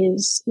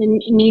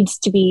needs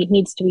to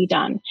be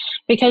done?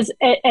 Because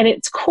at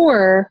its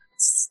core,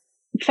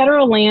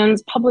 federal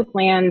lands, public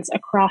lands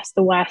across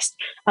the West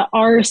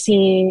are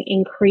seeing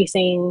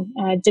increasing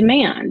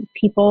demand.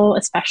 People,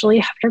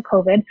 especially after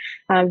COVID,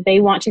 they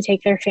want to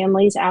take their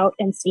families out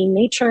and see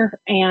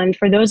nature. And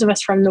for those of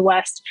us from the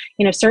West,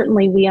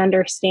 certainly we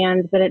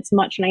understand that it's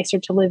much nicer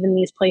to live in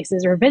these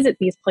places or visit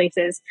these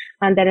places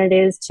than it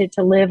is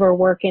to live or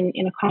work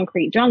in a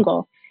concrete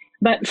jungle.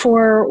 But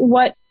for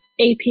what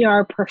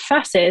APR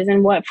professes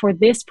and what for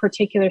this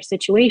particular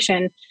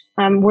situation,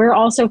 we're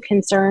also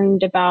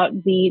concerned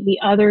about the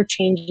other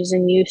changes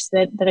in use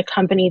that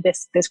accompany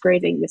this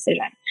grazing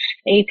decision.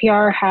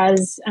 APR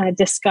has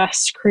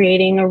discussed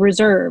creating a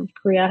reserve,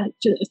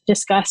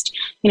 discussed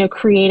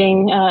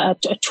creating a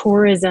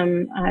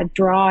tourism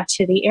draw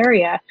to the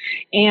area,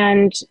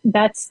 and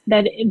that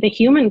the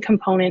human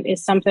component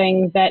is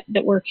something that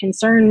we're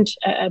concerned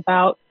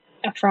about.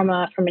 From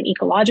an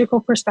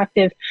ecological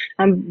perspective,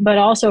 but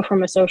also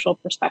from a social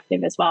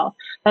perspective as well.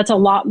 That's a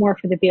lot more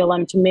for the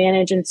BLM to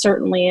manage, and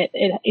certainly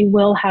it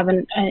will have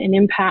an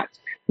impact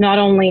not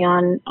only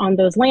on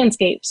those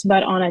landscapes,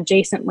 but on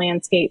adjacent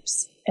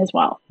landscapes as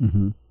well.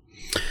 Mm-hmm.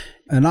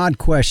 An odd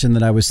question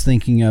that I was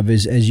thinking of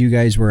is, as you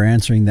guys were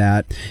answering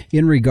that,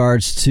 in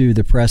regards to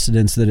the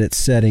precedents that it's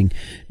setting,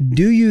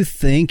 do you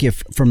think,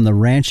 if from the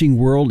ranching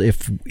world,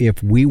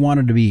 if we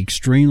wanted to be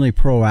extremely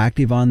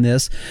proactive on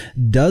this,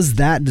 does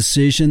that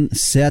decision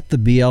set the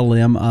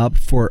BLM up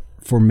for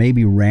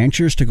maybe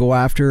ranchers to go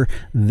after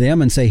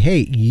them and say,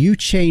 hey, you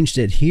changed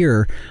it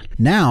here.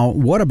 Now,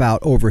 what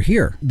about over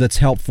here that's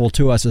helpful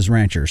to us as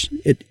ranchers?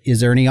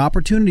 Is there any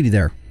opportunity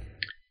there?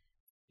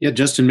 Yeah,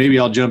 Justin, maybe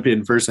I'll jump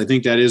in first. I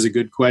think that is a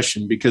good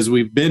question because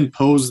we've been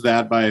posed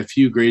that by a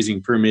few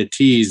grazing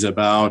permittees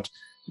about,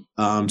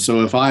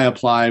 so if I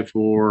apply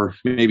for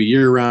maybe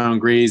year-round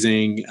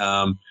grazing,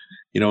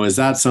 is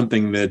that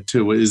something that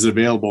is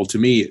available to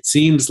me? It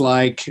seems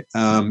like,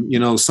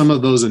 some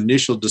of those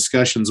initial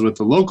discussions with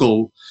the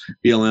local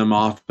BLM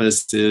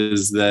office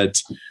is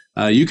that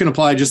you can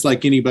apply just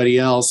like anybody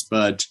else,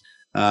 but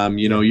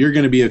you're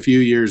going to be a few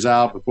years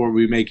out before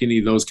we make any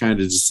of those kind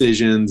of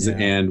decisions,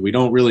 and we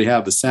don't really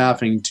have the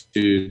staffing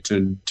to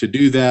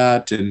do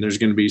that, and there's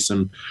going to be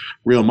some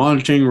real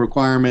monitoring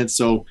requirements.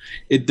 So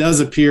it does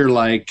appear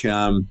like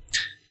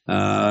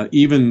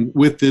even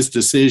with this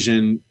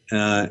decision,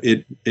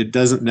 it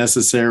doesn't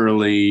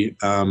necessarily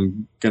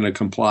going to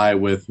comply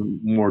with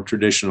more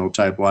traditional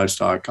type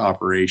livestock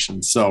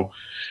operations. So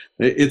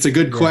it's a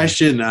good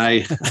question.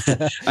 I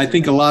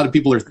think a lot of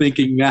people are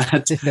thinking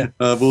that.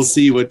 We'll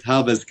see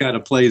how this kind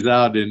of plays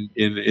out in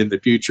the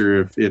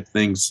future if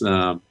things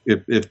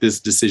if this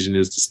decision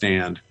is to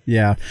stand.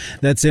 Yeah,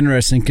 that's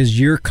interesting because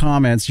your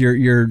comments,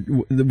 your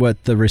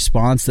what the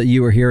response that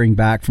you were hearing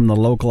back from the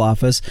local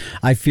office,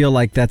 I feel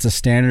like that's a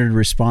standard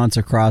response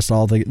across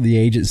all the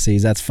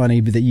agencies. That's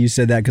funny that you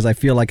said that because I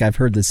feel like I've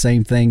heard the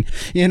same thing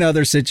in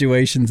other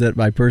situations that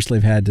I personally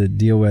have had to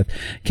deal with.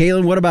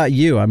 Caitlin, what about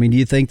you? I mean, do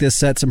you think this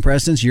sets some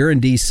precedents? You're in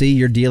D.C.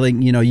 You're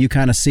dealing. You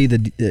kind of see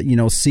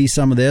see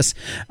some of this.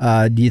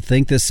 Do you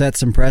think this sets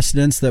some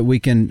precedents that we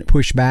can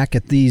push back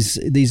at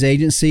these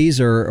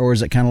agencies, or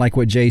is it kind of like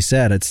what Jay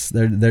said?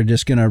 They're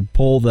just going to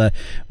pull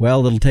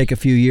it'll take a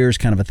few years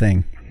kind of a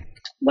thing.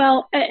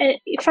 Well,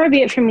 far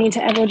be it from me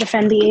to ever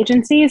defend the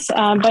agencies,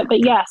 but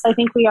yes, I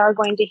think we are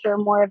going to hear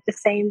more of the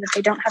same, that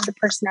they don't have the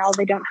personnel,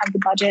 they don't have the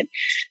budget.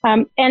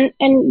 And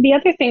the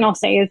other thing I'll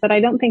say is that I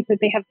don't think that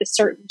they have the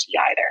certainty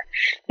either.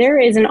 There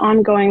is an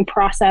ongoing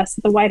process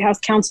at the White House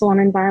Council on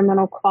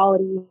Environmental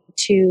Quality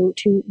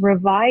to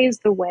revise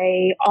the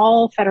way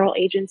all federal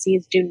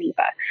agencies do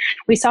NEPA.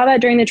 We saw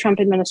that during the Trump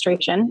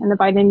administration, and the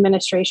Biden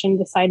administration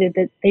decided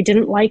that they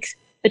didn't like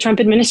the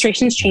Trump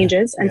administration's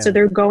changes. And so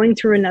they're going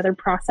through another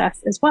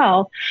process as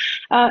well.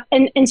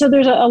 And so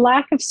there's a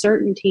lack of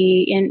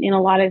certainty in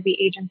a lot of the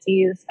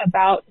agencies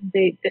about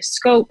the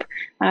scope,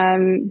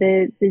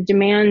 the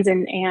demands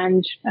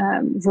and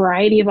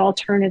variety of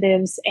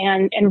alternatives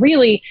and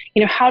really,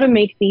 how to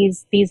make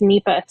these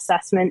NEPA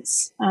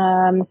assessments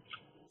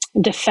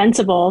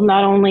defensible,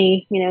 not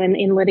only,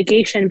 in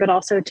litigation, but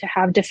also to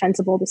have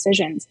defensible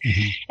decisions.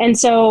 Mm-hmm. And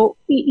so,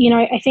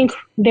 I think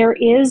there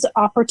is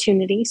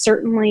opportunity,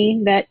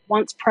 certainly, that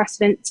once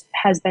precedent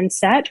has been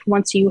set,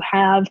 once you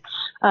have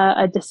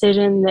a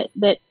decision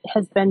that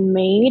has been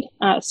made,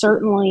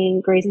 certainly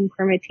grazing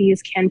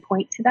permittees can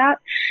point to that.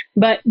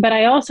 But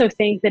I also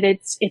think that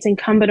it's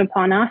incumbent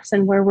upon us,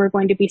 and where we're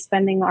going to be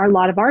spending a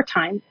lot of our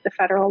time at the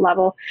federal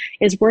level,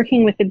 is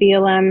working with the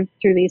BLM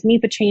through these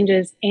NEPA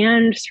changes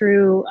and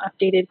through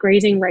updated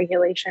grazing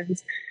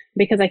regulations,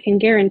 because I can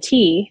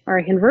guarantee, or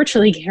I can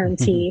virtually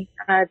guarantee,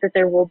 that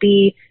there will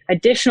be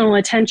additional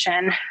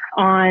attention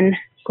on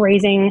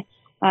grazing,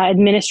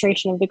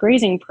 administration of the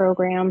grazing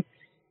program,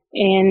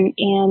 and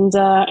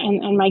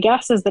my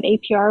guess is that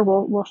APR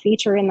will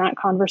feature in that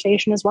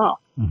conversation as well.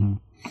 Mm-hmm.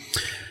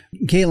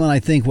 Caitlin, I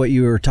think what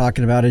you were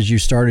talking about as you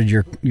started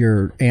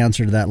your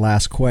answer to that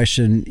last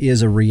question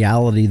is a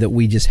reality that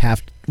we just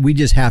have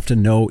to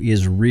know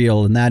is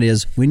real, and that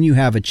is when you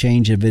have a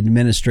change of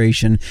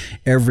administration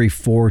every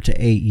 4 to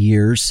 8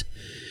 years,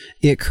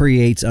 it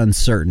creates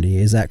uncertainty.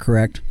 Is that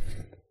correct?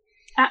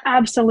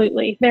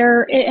 Absolutely.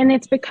 And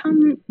it's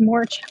become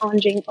more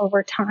challenging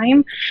over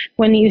time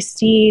when you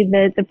see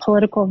the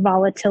political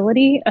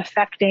volatility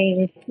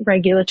affecting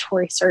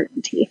regulatory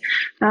certainty.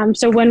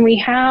 So when we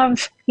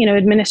have,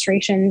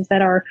 administrations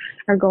that are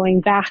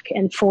going back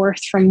and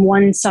forth from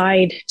one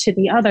side to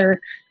the other,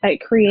 it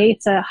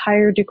creates a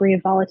higher degree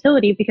of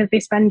volatility because they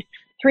spend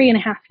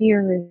 3.5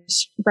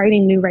 years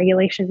writing new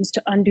regulations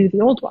to undo the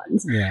old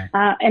ones. Yeah.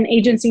 And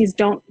agencies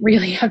don't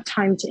really have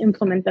time to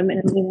implement them in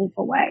a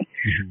meaningful way.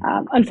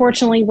 Mm-hmm.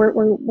 Unfortunately,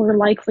 we're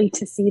likely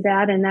to see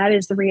that, and that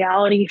is the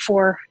reality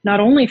for not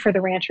only for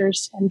the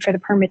ranchers and for the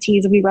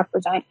permittees we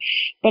represent,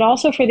 but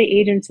also for the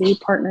agency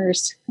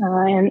partners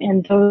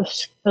and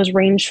those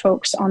range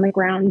folks on the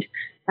ground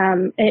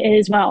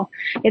as well.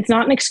 It's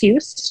not an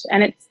excuse,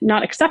 and it's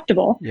not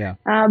acceptable,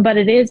 but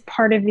it is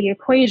part of the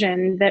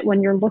equation that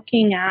when you're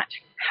looking at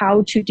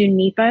how to do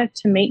NEPA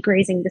to make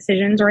grazing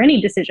decisions, or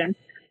any decision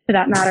for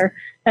that matter,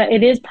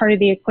 it is part of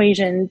the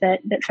equation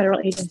that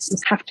federal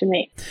agencies have to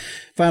make.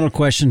 Final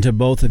question to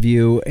both of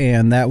you,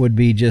 and that would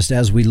be just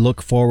as we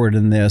look forward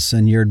in this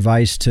and your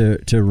advice to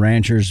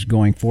ranchers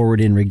going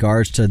forward in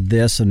regards to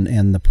this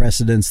and the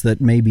precedents that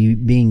may be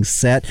being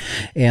set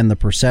and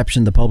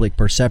the public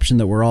perception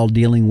that we're all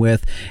dealing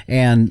with.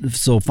 And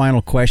so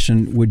final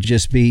question would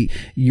just be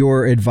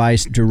your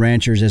advice to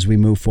ranchers as we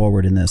move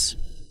forward in this.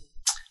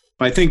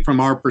 I think from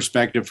our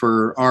perspective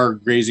for our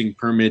grazing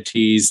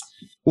permittees,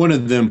 one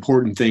of the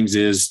important things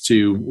is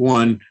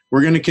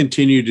we're going to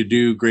continue to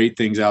do great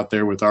things out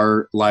there with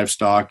our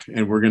livestock,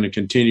 and we're going to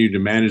continue to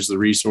manage the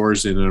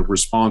resource in a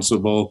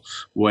responsible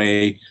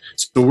way.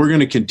 So we're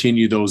going to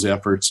continue those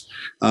efforts.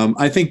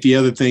 I think the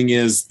other thing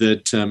is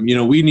that,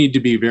 we need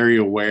to be very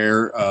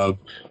aware of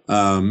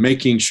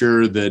making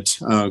sure that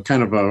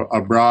kind of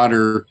a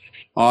broader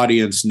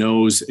audience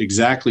knows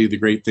exactly the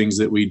great things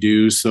that we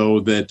do, so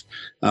that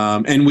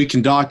and we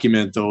can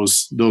document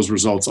those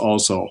results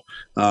also,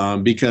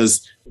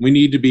 because we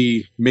need to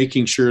be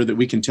making sure that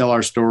we can tell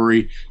our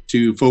story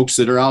to folks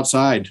that are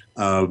outside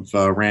of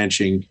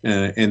ranching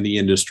and the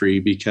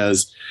industry,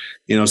 because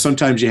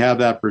sometimes you have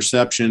that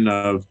perception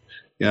of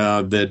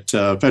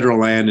that federal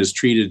land is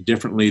treated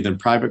differently than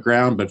private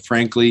ground, but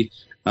frankly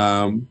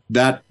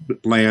that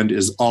land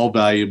is all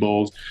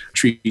valuable.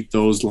 Treat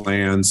those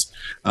lands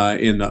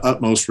in the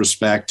utmost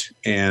respect.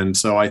 And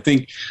so I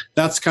think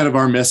that's kind of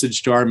our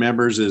message to our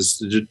members, is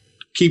to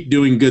keep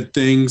doing good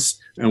things,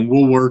 and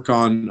we'll work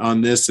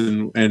on this,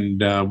 and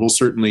we'll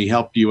certainly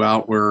help you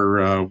out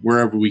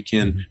wherever we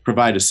can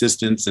provide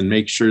assistance, and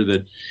make sure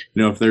that,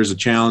 if there's a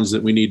challenge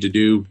that we need to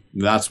do,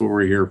 that's what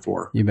we're here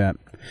for. You bet.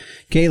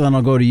 Caitlin,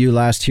 I'll go to you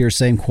last here.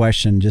 Same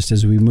question, just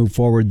as we move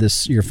forward,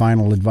 your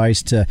final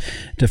advice to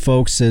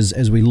folks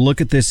as we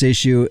look at this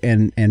issue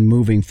and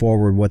moving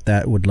forward, what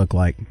that would look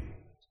like.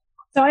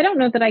 So I don't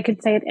know that I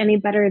could say it any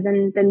better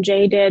than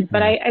Jay did,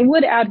 but I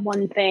would add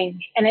one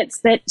thing, and it's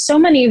that so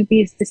many of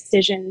these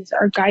decisions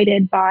are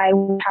guided by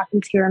what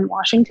happens here in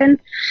Washington.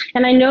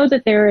 And I know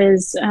that there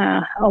is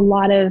a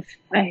lot of,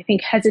 I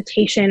think,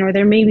 hesitation, or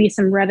there may be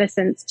some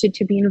reticence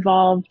to be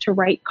involved, to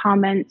write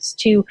comments,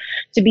 to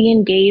be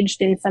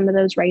engaged in some of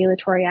those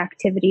regulatory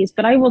activities.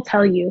 But I will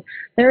tell you,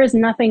 there is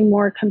nothing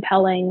more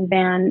compelling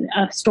than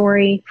a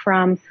story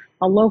from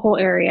a local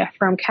area,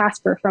 from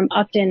Casper, from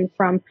Upton,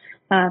 from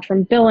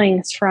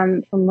Billings,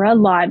 from Red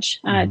Lodge,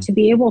 to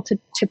be able to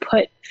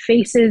put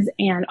faces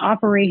and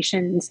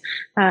operations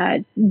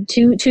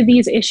to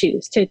these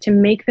issues, to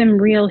make them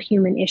real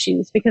human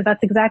issues, because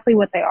that's exactly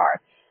what they are.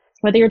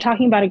 Whether you're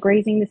talking about a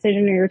grazing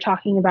decision or you're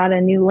talking about a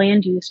new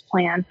land use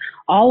plan,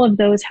 all of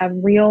those have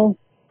real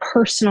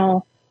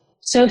personal,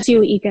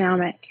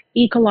 socioeconomic,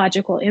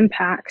 ecological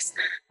impacts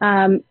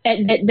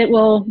that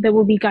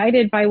will be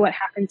guided by what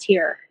happens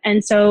here.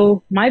 And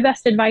so my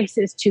best advice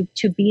is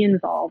to be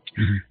involved.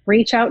 Mm-hmm.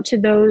 Reach out to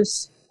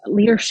those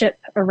leadership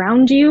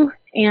around you,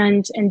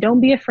 and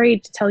don't be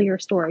afraid to tell your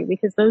story,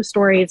 because those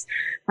stories,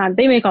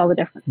 they make all the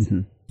difference.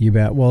 Mm-hmm. You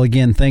bet. Well,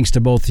 again, thanks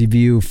to both of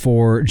you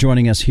for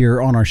joining us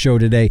here on our show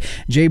today.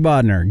 Jay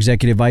Bodner,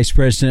 Executive Vice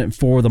President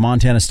for the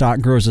Montana Stock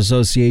Growers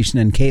Association,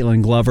 and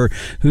Caitlin Glover,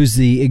 who's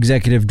the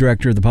Executive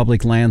Director of the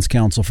Public Lands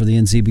Council for the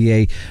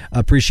NCBA.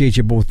 Appreciate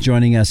you both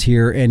joining us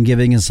here and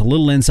giving us a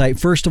little insight,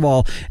 first of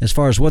all, as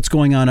far as what's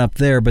going on up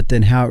there, but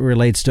then how it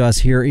relates to us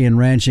here in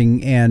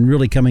ranching, and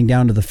really coming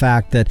down to the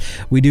fact that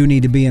we do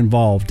need to be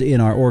involved in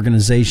our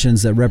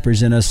organizations that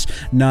represent us,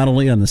 not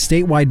only on the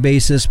statewide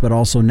basis, but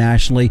also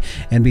nationally,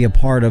 and be a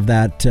part of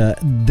that,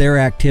 their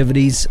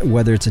activities,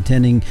 whether it's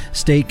attending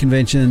state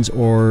conventions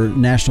or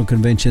national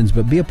conventions,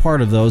 but be a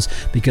part of those,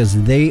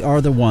 because they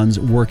are the ones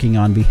working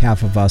on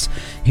behalf of us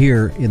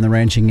here in the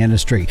ranching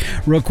industry.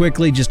 Real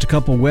quickly, just a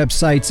couple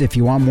websites if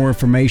you want more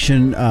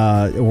information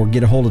or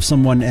get a hold of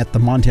someone at the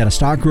Montana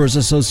Stock Growers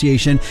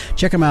Association.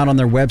 Check them out on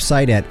their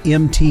website at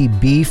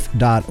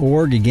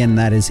mtbeef.org. Again,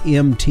 that is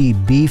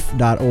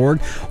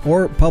mtbeef.org.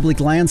 Or Public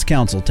Lands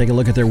Council. Take a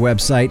look at their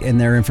website and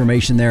their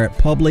information there at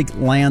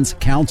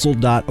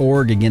publiclandscouncil.org.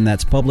 Again,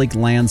 that's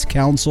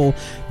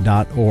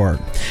publiclandscouncil.org.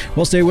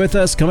 Well, stay with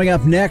us. Coming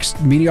up next,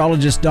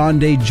 meteorologist Don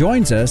Day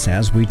joins us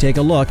as we take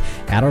a look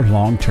at our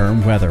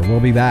long-term weather.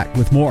 We'll be back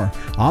with more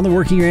on the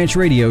Working Ranch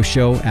Radio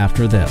Show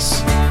after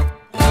this.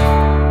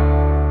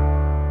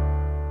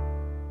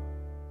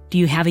 Do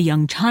you have a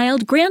young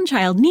child,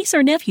 grandchild, niece,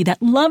 or nephew that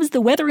loves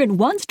the weather and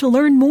wants to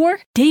learn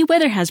more? Day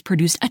Weather has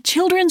produced a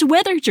children's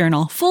weather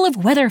journal full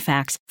of weather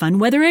facts, fun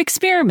weather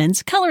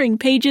experiments, coloring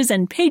pages,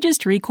 and pages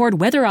to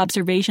record weather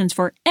observations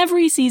for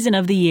every season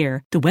of the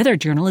year. The weather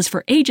journal is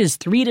for ages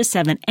 3 to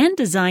 7 and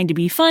designed to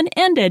be fun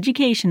and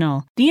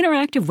educational. The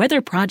interactive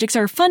weather projects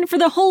are fun for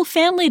the whole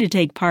family to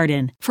take part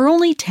in. For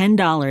only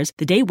 $10,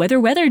 the Day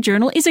Weather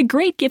Journal is a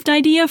great gift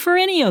idea for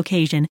any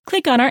occasion.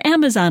 Click on our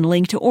Amazon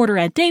link to order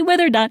at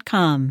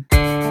dayweather.com.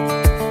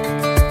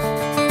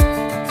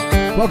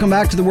 Welcome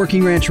back to the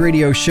Working Ranch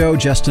Radio Show.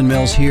 Justin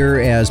Mills here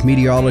as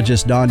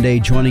meteorologist Don Day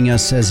joining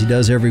us as he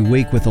does every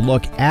week with a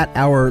look at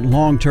our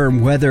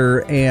long-term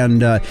weather. And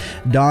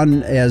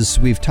Don, as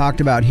we've talked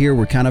about here,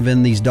 we're kind of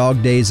in these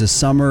dog days of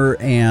summer,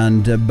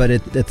 and but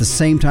at the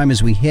same time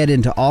as we head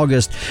into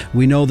August,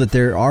 we know that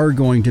there are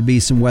going to be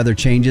some weather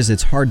changes.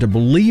 It's hard to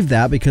believe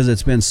that because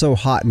it's been so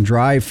hot and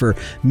dry for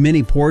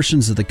many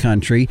portions of the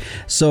country.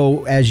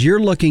 So as you're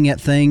looking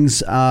at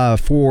things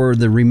for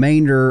the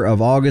remainder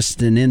of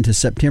August and into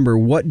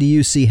September, what do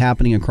you see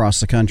happening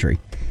across the country?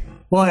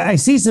 Well, I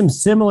see some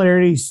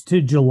similarities to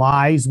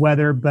July's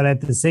weather, but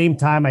at the same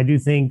time, I do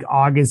think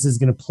August is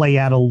going to play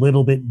out a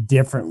little bit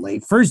differently.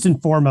 First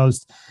and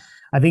foremost,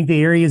 I think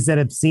the areas that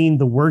have seen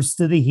the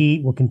worst of the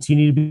heat will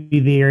continue to be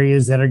the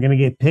areas that are going to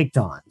get picked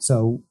on.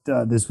 So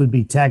this would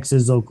be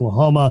Texas,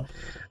 Oklahoma.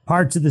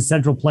 Parts of the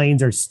Central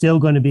Plains are still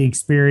going to be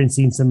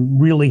experiencing some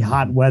really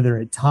hot weather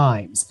at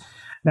times.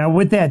 Now,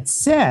 with that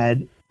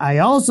said, I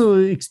also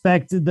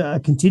expect the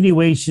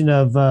continuation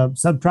of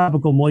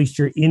subtropical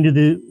moisture into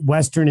the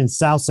western and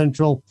south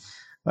central,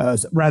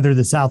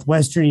 the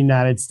southwestern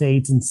United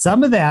States. And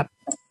some of that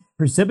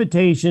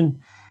precipitation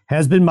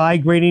has been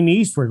migrating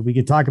eastward. We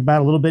could talk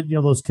about a little bit,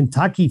 those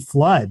Kentucky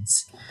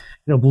floods.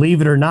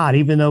 Believe it or not,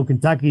 even though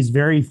Kentucky is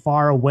very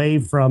far away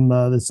from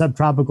the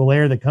subtropical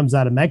air that comes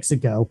out of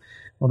Mexico,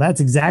 well,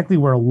 that's exactly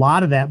where a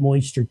lot of that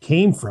moisture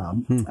came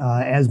from.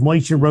 As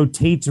moisture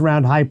rotates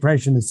around high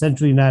pressure in the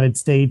central United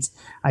States,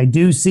 I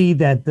do see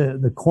that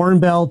the Corn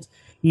Belt,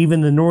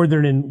 even the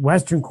northern and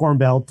western Corn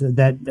Belt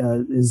that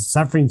is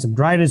suffering some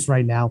dryness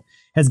right now,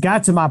 has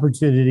got some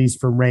opportunities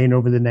for rain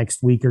over the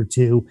next week or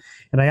two.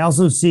 And I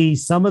also see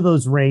some of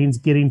those rains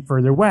getting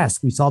further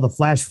west. We saw the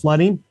flash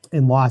flooding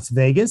in Las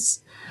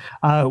Vegas.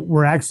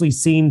 We're actually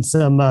seeing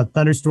some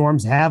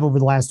thunderstorms over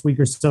the last week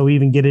or so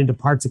even get into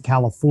parts of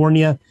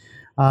California,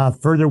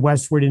 further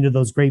westward into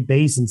those Great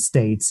Basin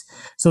states.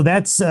 So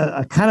that's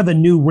a kind of a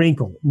new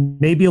wrinkle,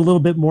 maybe a little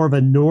bit more of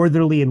a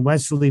northerly and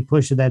westerly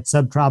push of that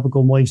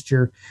subtropical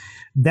moisture.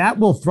 That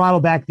will throttle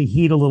back the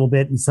heat a little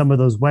bit in some of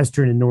those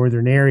western and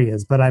northern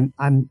areas. But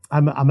I'm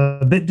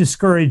a bit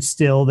discouraged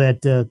still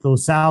that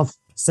those south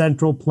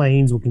central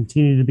plains will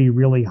continue to be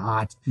really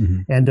hot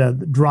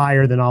and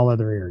drier than all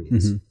other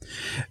areas.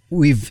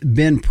 We've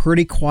been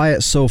pretty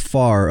quiet so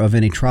far of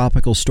any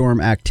tropical storm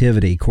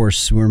activity. Of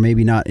course, we're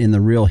maybe not in the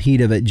real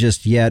heat of it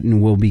just yet,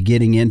 and we'll be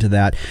getting into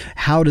that.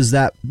 How does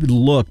that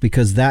look?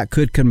 Because that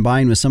could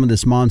combine with some of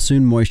this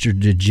monsoon moisture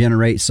to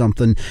generate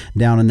something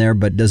down in there.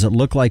 But does it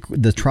look like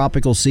the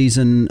tropical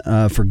season,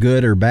 for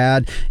good or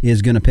bad,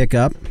 is going to pick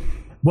up?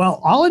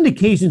 Well, all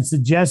indications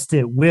suggest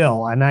it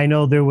will. And I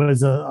know there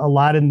was a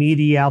lot of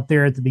media out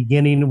there at the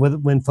beginning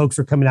when folks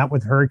were coming out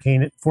with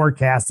hurricane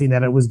forecasting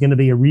that it was going to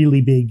be a really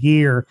big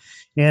year.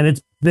 And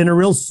it's been a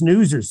real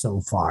snoozer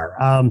so far.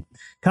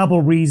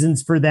 Couple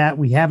reasons for that.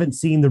 We haven't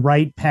seen the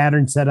right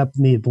pattern set up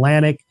in the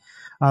Atlantic.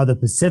 The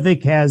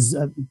Pacific has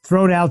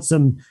thrown out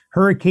some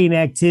hurricane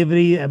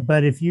activity,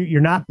 but if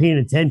you're not paying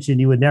attention,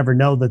 you would never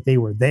know that they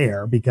were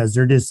there because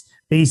they're just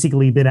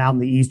basically been out in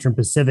the Eastern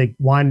Pacific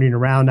wandering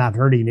around, not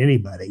hurting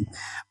anybody.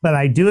 But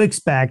I do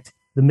expect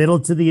the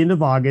middle to the end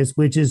of August,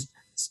 which is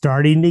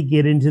starting to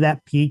get into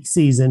that peak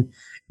season,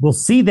 we'll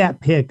see that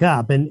pick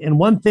up. And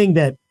one thing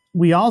that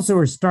we also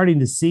are starting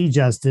to see,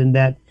 Justin,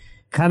 that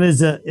kind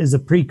of is a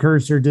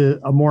precursor to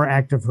a more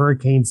active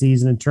hurricane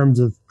season in terms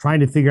of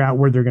trying to figure out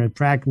where they're going to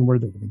track and where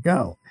they're going to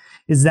go,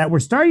 is that we're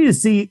starting to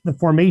see the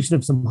formation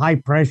of some high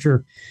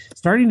pressure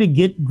starting to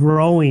get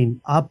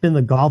growing up in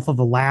the Gulf of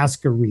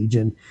Alaska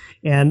region.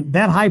 And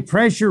that high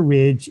pressure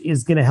ridge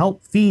is going to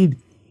help feed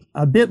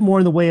a bit more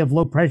in the way of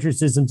low pressure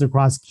systems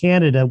across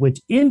Canada, which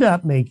end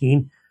up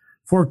making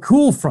for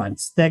cool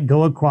fronts that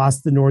go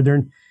across the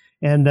northern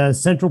and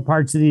central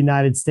parts of the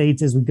United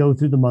States as we go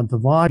through the month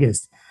of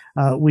August.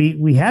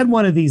 We had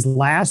one of these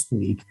last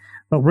week,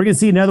 but we're going to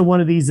see another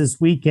one of these this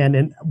weekend.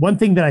 And one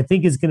thing that I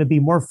think is going to be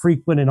more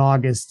frequent in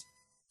August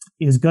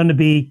is going to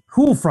be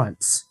cool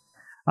fronts.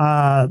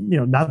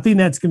 Nothing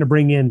that's going to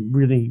bring in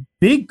really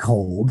big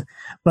cold,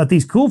 but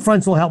these cool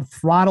fronts will help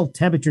throttle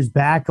temperatures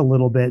back a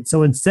little bit.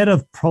 So instead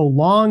of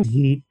prolonged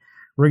heat,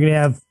 we're going to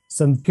have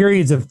some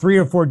periods of 3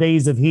 or 4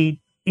 days of heat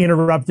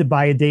interrupted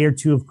by a day or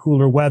two of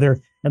cooler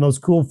weather. And those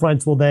cool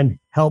fronts will then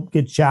help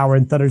get shower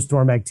and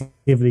thunderstorm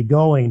activity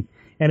going.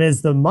 And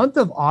as the month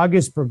of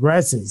August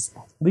progresses,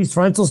 these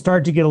fronts will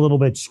start to get a little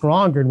bit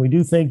stronger. And we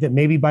do think that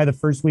maybe by the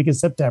first week of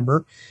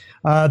September,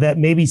 that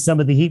maybe some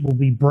of the heat will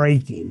be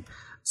breaking.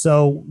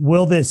 So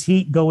will this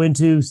heat go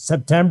into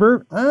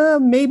September?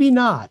 Maybe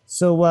not.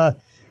 So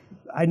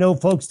I know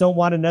folks don't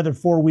want another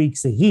 4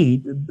 weeks of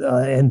heat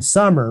in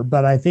summer,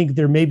 but I think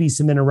there may be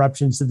some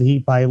interruptions to the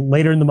heat by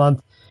later in the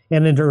month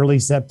and into early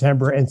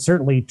September, and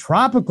certainly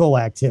tropical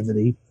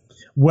activity,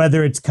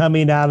 whether it's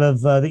coming out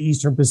of the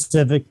Eastern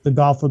Pacific, the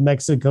Gulf of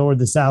Mexico, or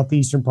the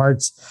southeastern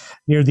parts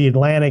near the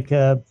Atlantic,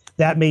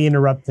 that may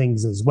interrupt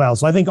things as well.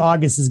 So I think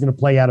August is going to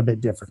play out a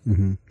bit different.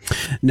 Mm-hmm.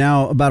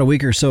 Now, about a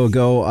week or so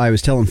ago, I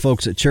was telling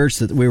folks at church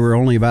that we were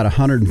only about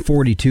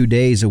 142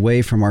 days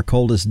away from our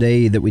coldest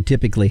day that we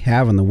typically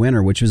have in the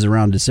winter, which was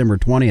around December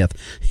 20th.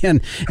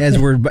 And as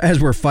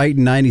we're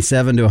fighting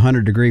 97 to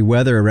 100 degree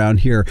weather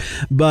around here.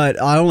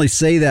 But I only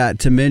say that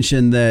to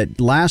mention that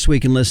last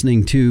week in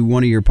listening to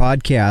one of your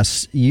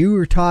podcasts, you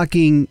were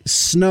talking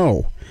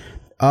snow.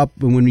 Up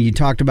when you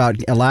talked about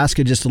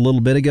Alaska just a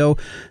little bit ago,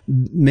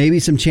 maybe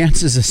some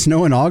chances of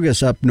snow in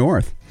August up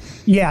north.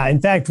 Yeah,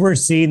 in fact, we're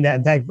seeing that.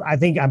 In fact, I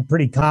think I'm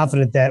pretty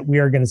confident that we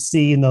are going to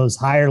see in those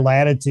higher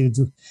latitudes,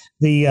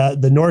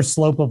 the north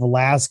slope of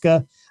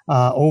Alaska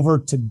over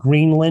to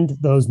Greenland,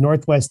 those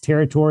Northwest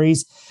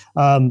Territories.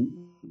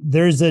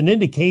 There's an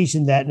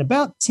indication that in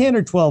about 10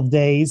 or 12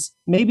 days,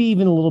 maybe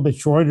even a little bit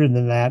shorter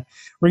than that,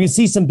 we're going to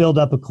see some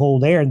buildup of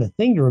cold air. And the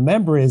thing to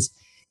remember is,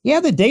 yeah,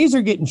 the days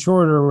are getting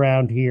shorter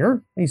around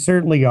here. They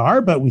certainly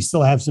are, but we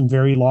still have some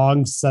very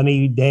long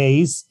sunny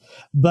days.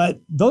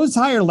 But those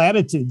higher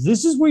latitudes,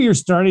 this is where you're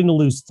starting to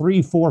lose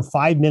 3, 4,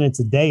 5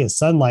 minutes a day of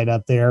sunlight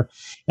up there.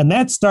 And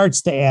that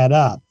starts to add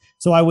up.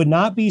 So I would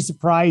not be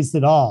surprised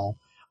at all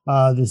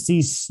to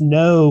see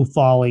snow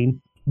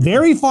falling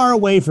very far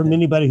away from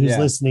anybody who's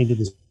listening to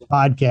this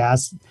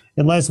podcast,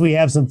 unless we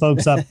have some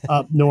folks up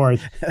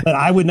north. But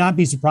I would not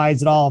be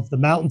surprised at all if the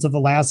mountains of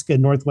Alaska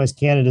and Northwest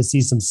Canada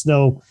see some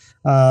snow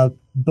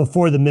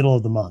before the middle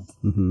of the month.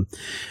 Mm-hmm.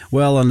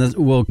 Well, and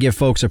we'll give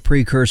folks a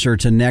precursor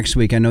to next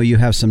week. I know you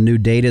have some new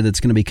data that's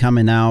going to be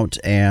coming out,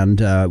 and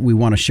we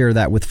want to share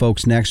that with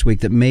folks next week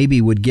that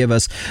maybe would give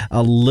us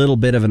a little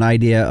bit of an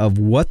idea of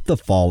what the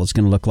fall is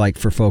going to look like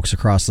for folks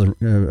across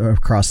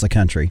the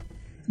country.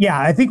 Yeah,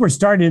 I think we're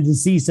starting to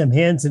see some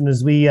hints, and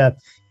as we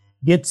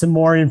get some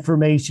more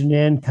information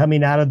in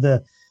coming out of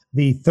the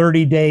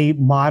 30-day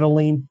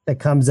modeling that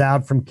comes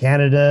out from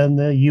Canada and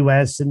the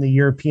U.S. and the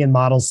European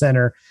Model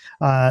Center,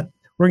 we're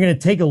going to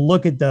take a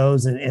look at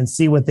those and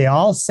see what they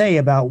all say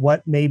about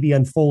what may be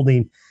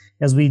unfolding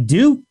as we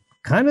do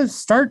kind of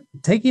start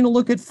taking a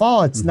look at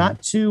fall. It's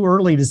not too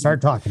early to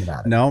start talking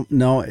about it. No.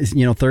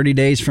 30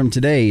 days from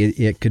today,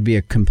 it could be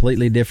a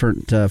completely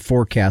different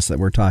forecast that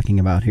we're talking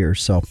about here.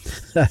 So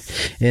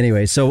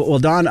anyway, well,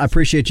 Don, I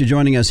appreciate you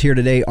joining us here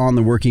today on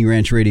the Working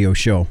Ranch Radio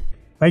Show.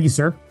 Thank you,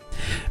 sir.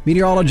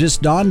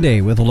 Meteorologist Don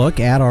Day with a look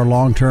at our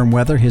long-term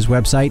weather. His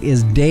website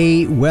is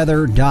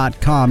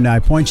dayweather.com. Now, I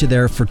point you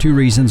there for two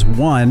reasons.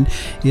 One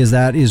is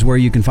that is where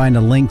you can find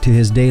a link to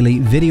his daily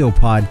video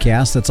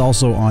podcast that's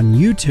also on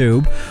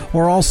YouTube,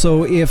 or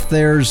also if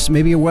there's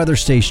maybe a weather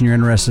station you're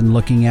interested in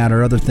looking at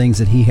or other things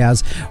that he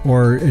has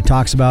or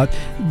talks about,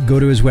 go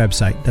to his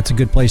website. That's a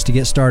good place to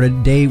get started.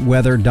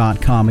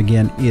 Dayweather.com,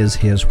 again, is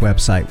his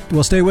website.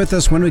 Well, stay with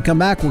us. When we come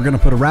back, we're going to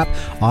put a wrap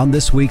on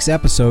this week's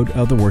episode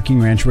of the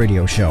Working Ranch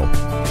Radio Show.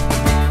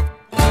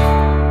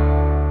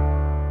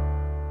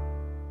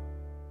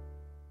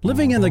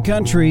 Living in the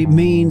country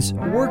means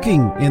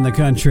working in the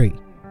country,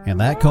 and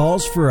that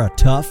calls for a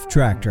tough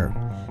tractor.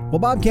 Well,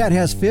 Bobcat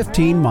has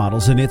 15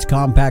 models in its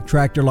compact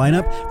tractor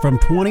lineup from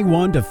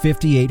 21 to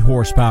 58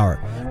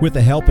 horsepower. With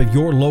the help of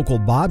your local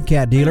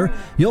Bobcat dealer,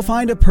 you'll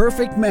find a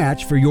perfect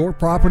match for your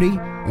property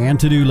and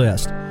to-do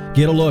list.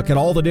 Get a look at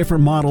all the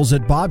different models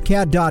at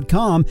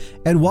Bobcat.com,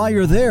 and while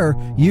you're there,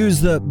 use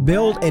the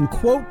Build and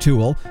Quote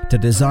tool to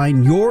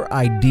design your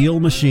ideal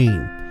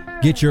machine.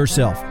 Get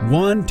yourself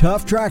one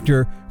tough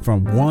tractor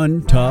from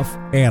one tough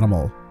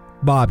animal.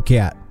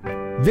 Bobcat.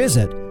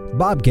 Visit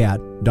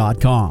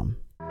Bobcat.com.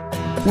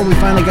 Well, we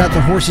finally got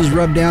the horses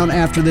rubbed down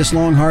after this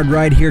long, hard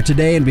ride here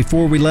today. And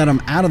before we let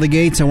them out of the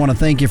gates, I want to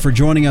thank you for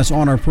joining us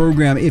on our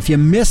program. If you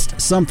missed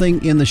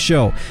something in the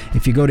show,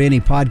 if you go to any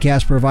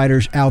podcast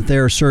providers out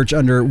there, search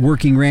under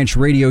Working Ranch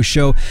Radio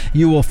Show,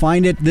 you will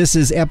find it. This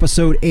is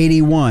episode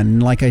 81.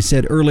 And like I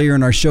said earlier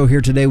in our show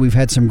here today, we've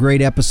had some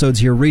great episodes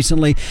here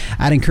recently.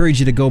 I'd encourage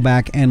you to go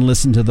back and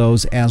listen to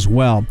those as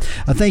well.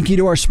 A thank you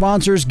to our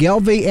sponsors,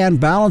 Gelbvieh and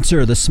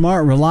Balancer, the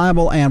smart,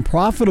 reliable, and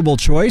profitable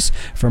choice.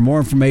 For more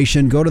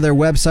information, go to their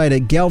website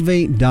at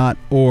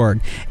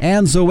gelbvieh.org.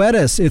 And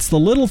Zoetis, it's the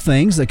little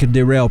things that could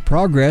derail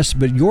progress,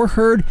 but your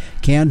herd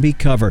can be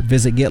covered.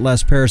 Visit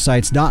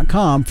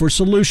getlessparasites.com for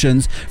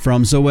solutions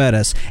from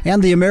Zoetis.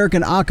 And the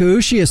American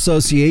Akaushi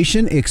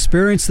Association,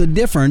 experience the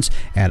difference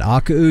at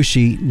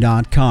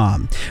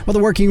akaushi.com. Well, the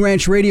Working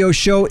Ranch Radio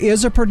Show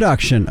is a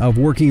production of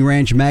Working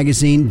Ranch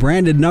Magazine,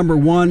 branded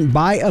 #1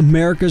 by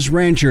America's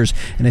Ranchers.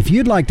 And if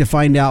you'd like to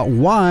find out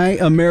why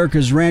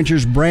America's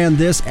Ranchers brand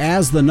this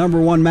as the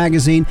 #1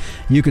 magazine,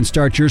 you can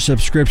start your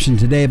subscription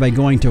today by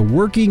going to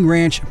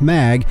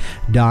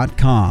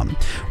workingranchmag.com.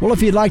 Well,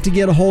 if you'd like to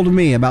get a hold of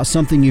me about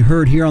something you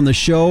heard here on the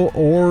show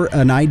or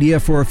an idea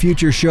for a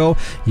future show,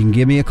 you can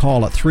give me a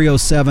call at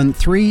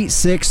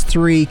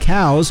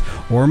 307-363-COWS,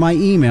 or my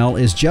email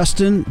is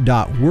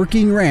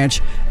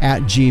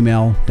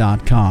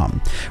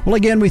justin.workingranch@gmail.com. Well,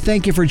 again, we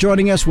thank you for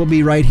joining us. We'll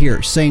be right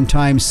here, same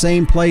time,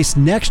 same place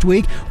next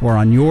week, or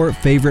on your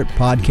favorite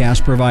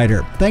podcast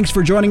provider. Thanks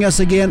for joining us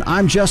again.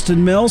 I'm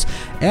Justin Mills,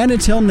 and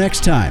until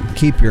next time,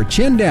 keep your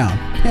chin down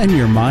and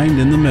your mind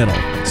in the middle.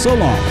 So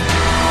long.